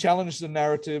 to challenge the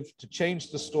narrative, to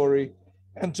change the story,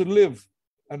 and to live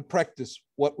and practice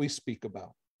what we speak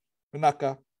about.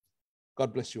 Vinaka,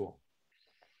 God bless you all.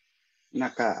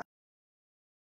 Vinaka.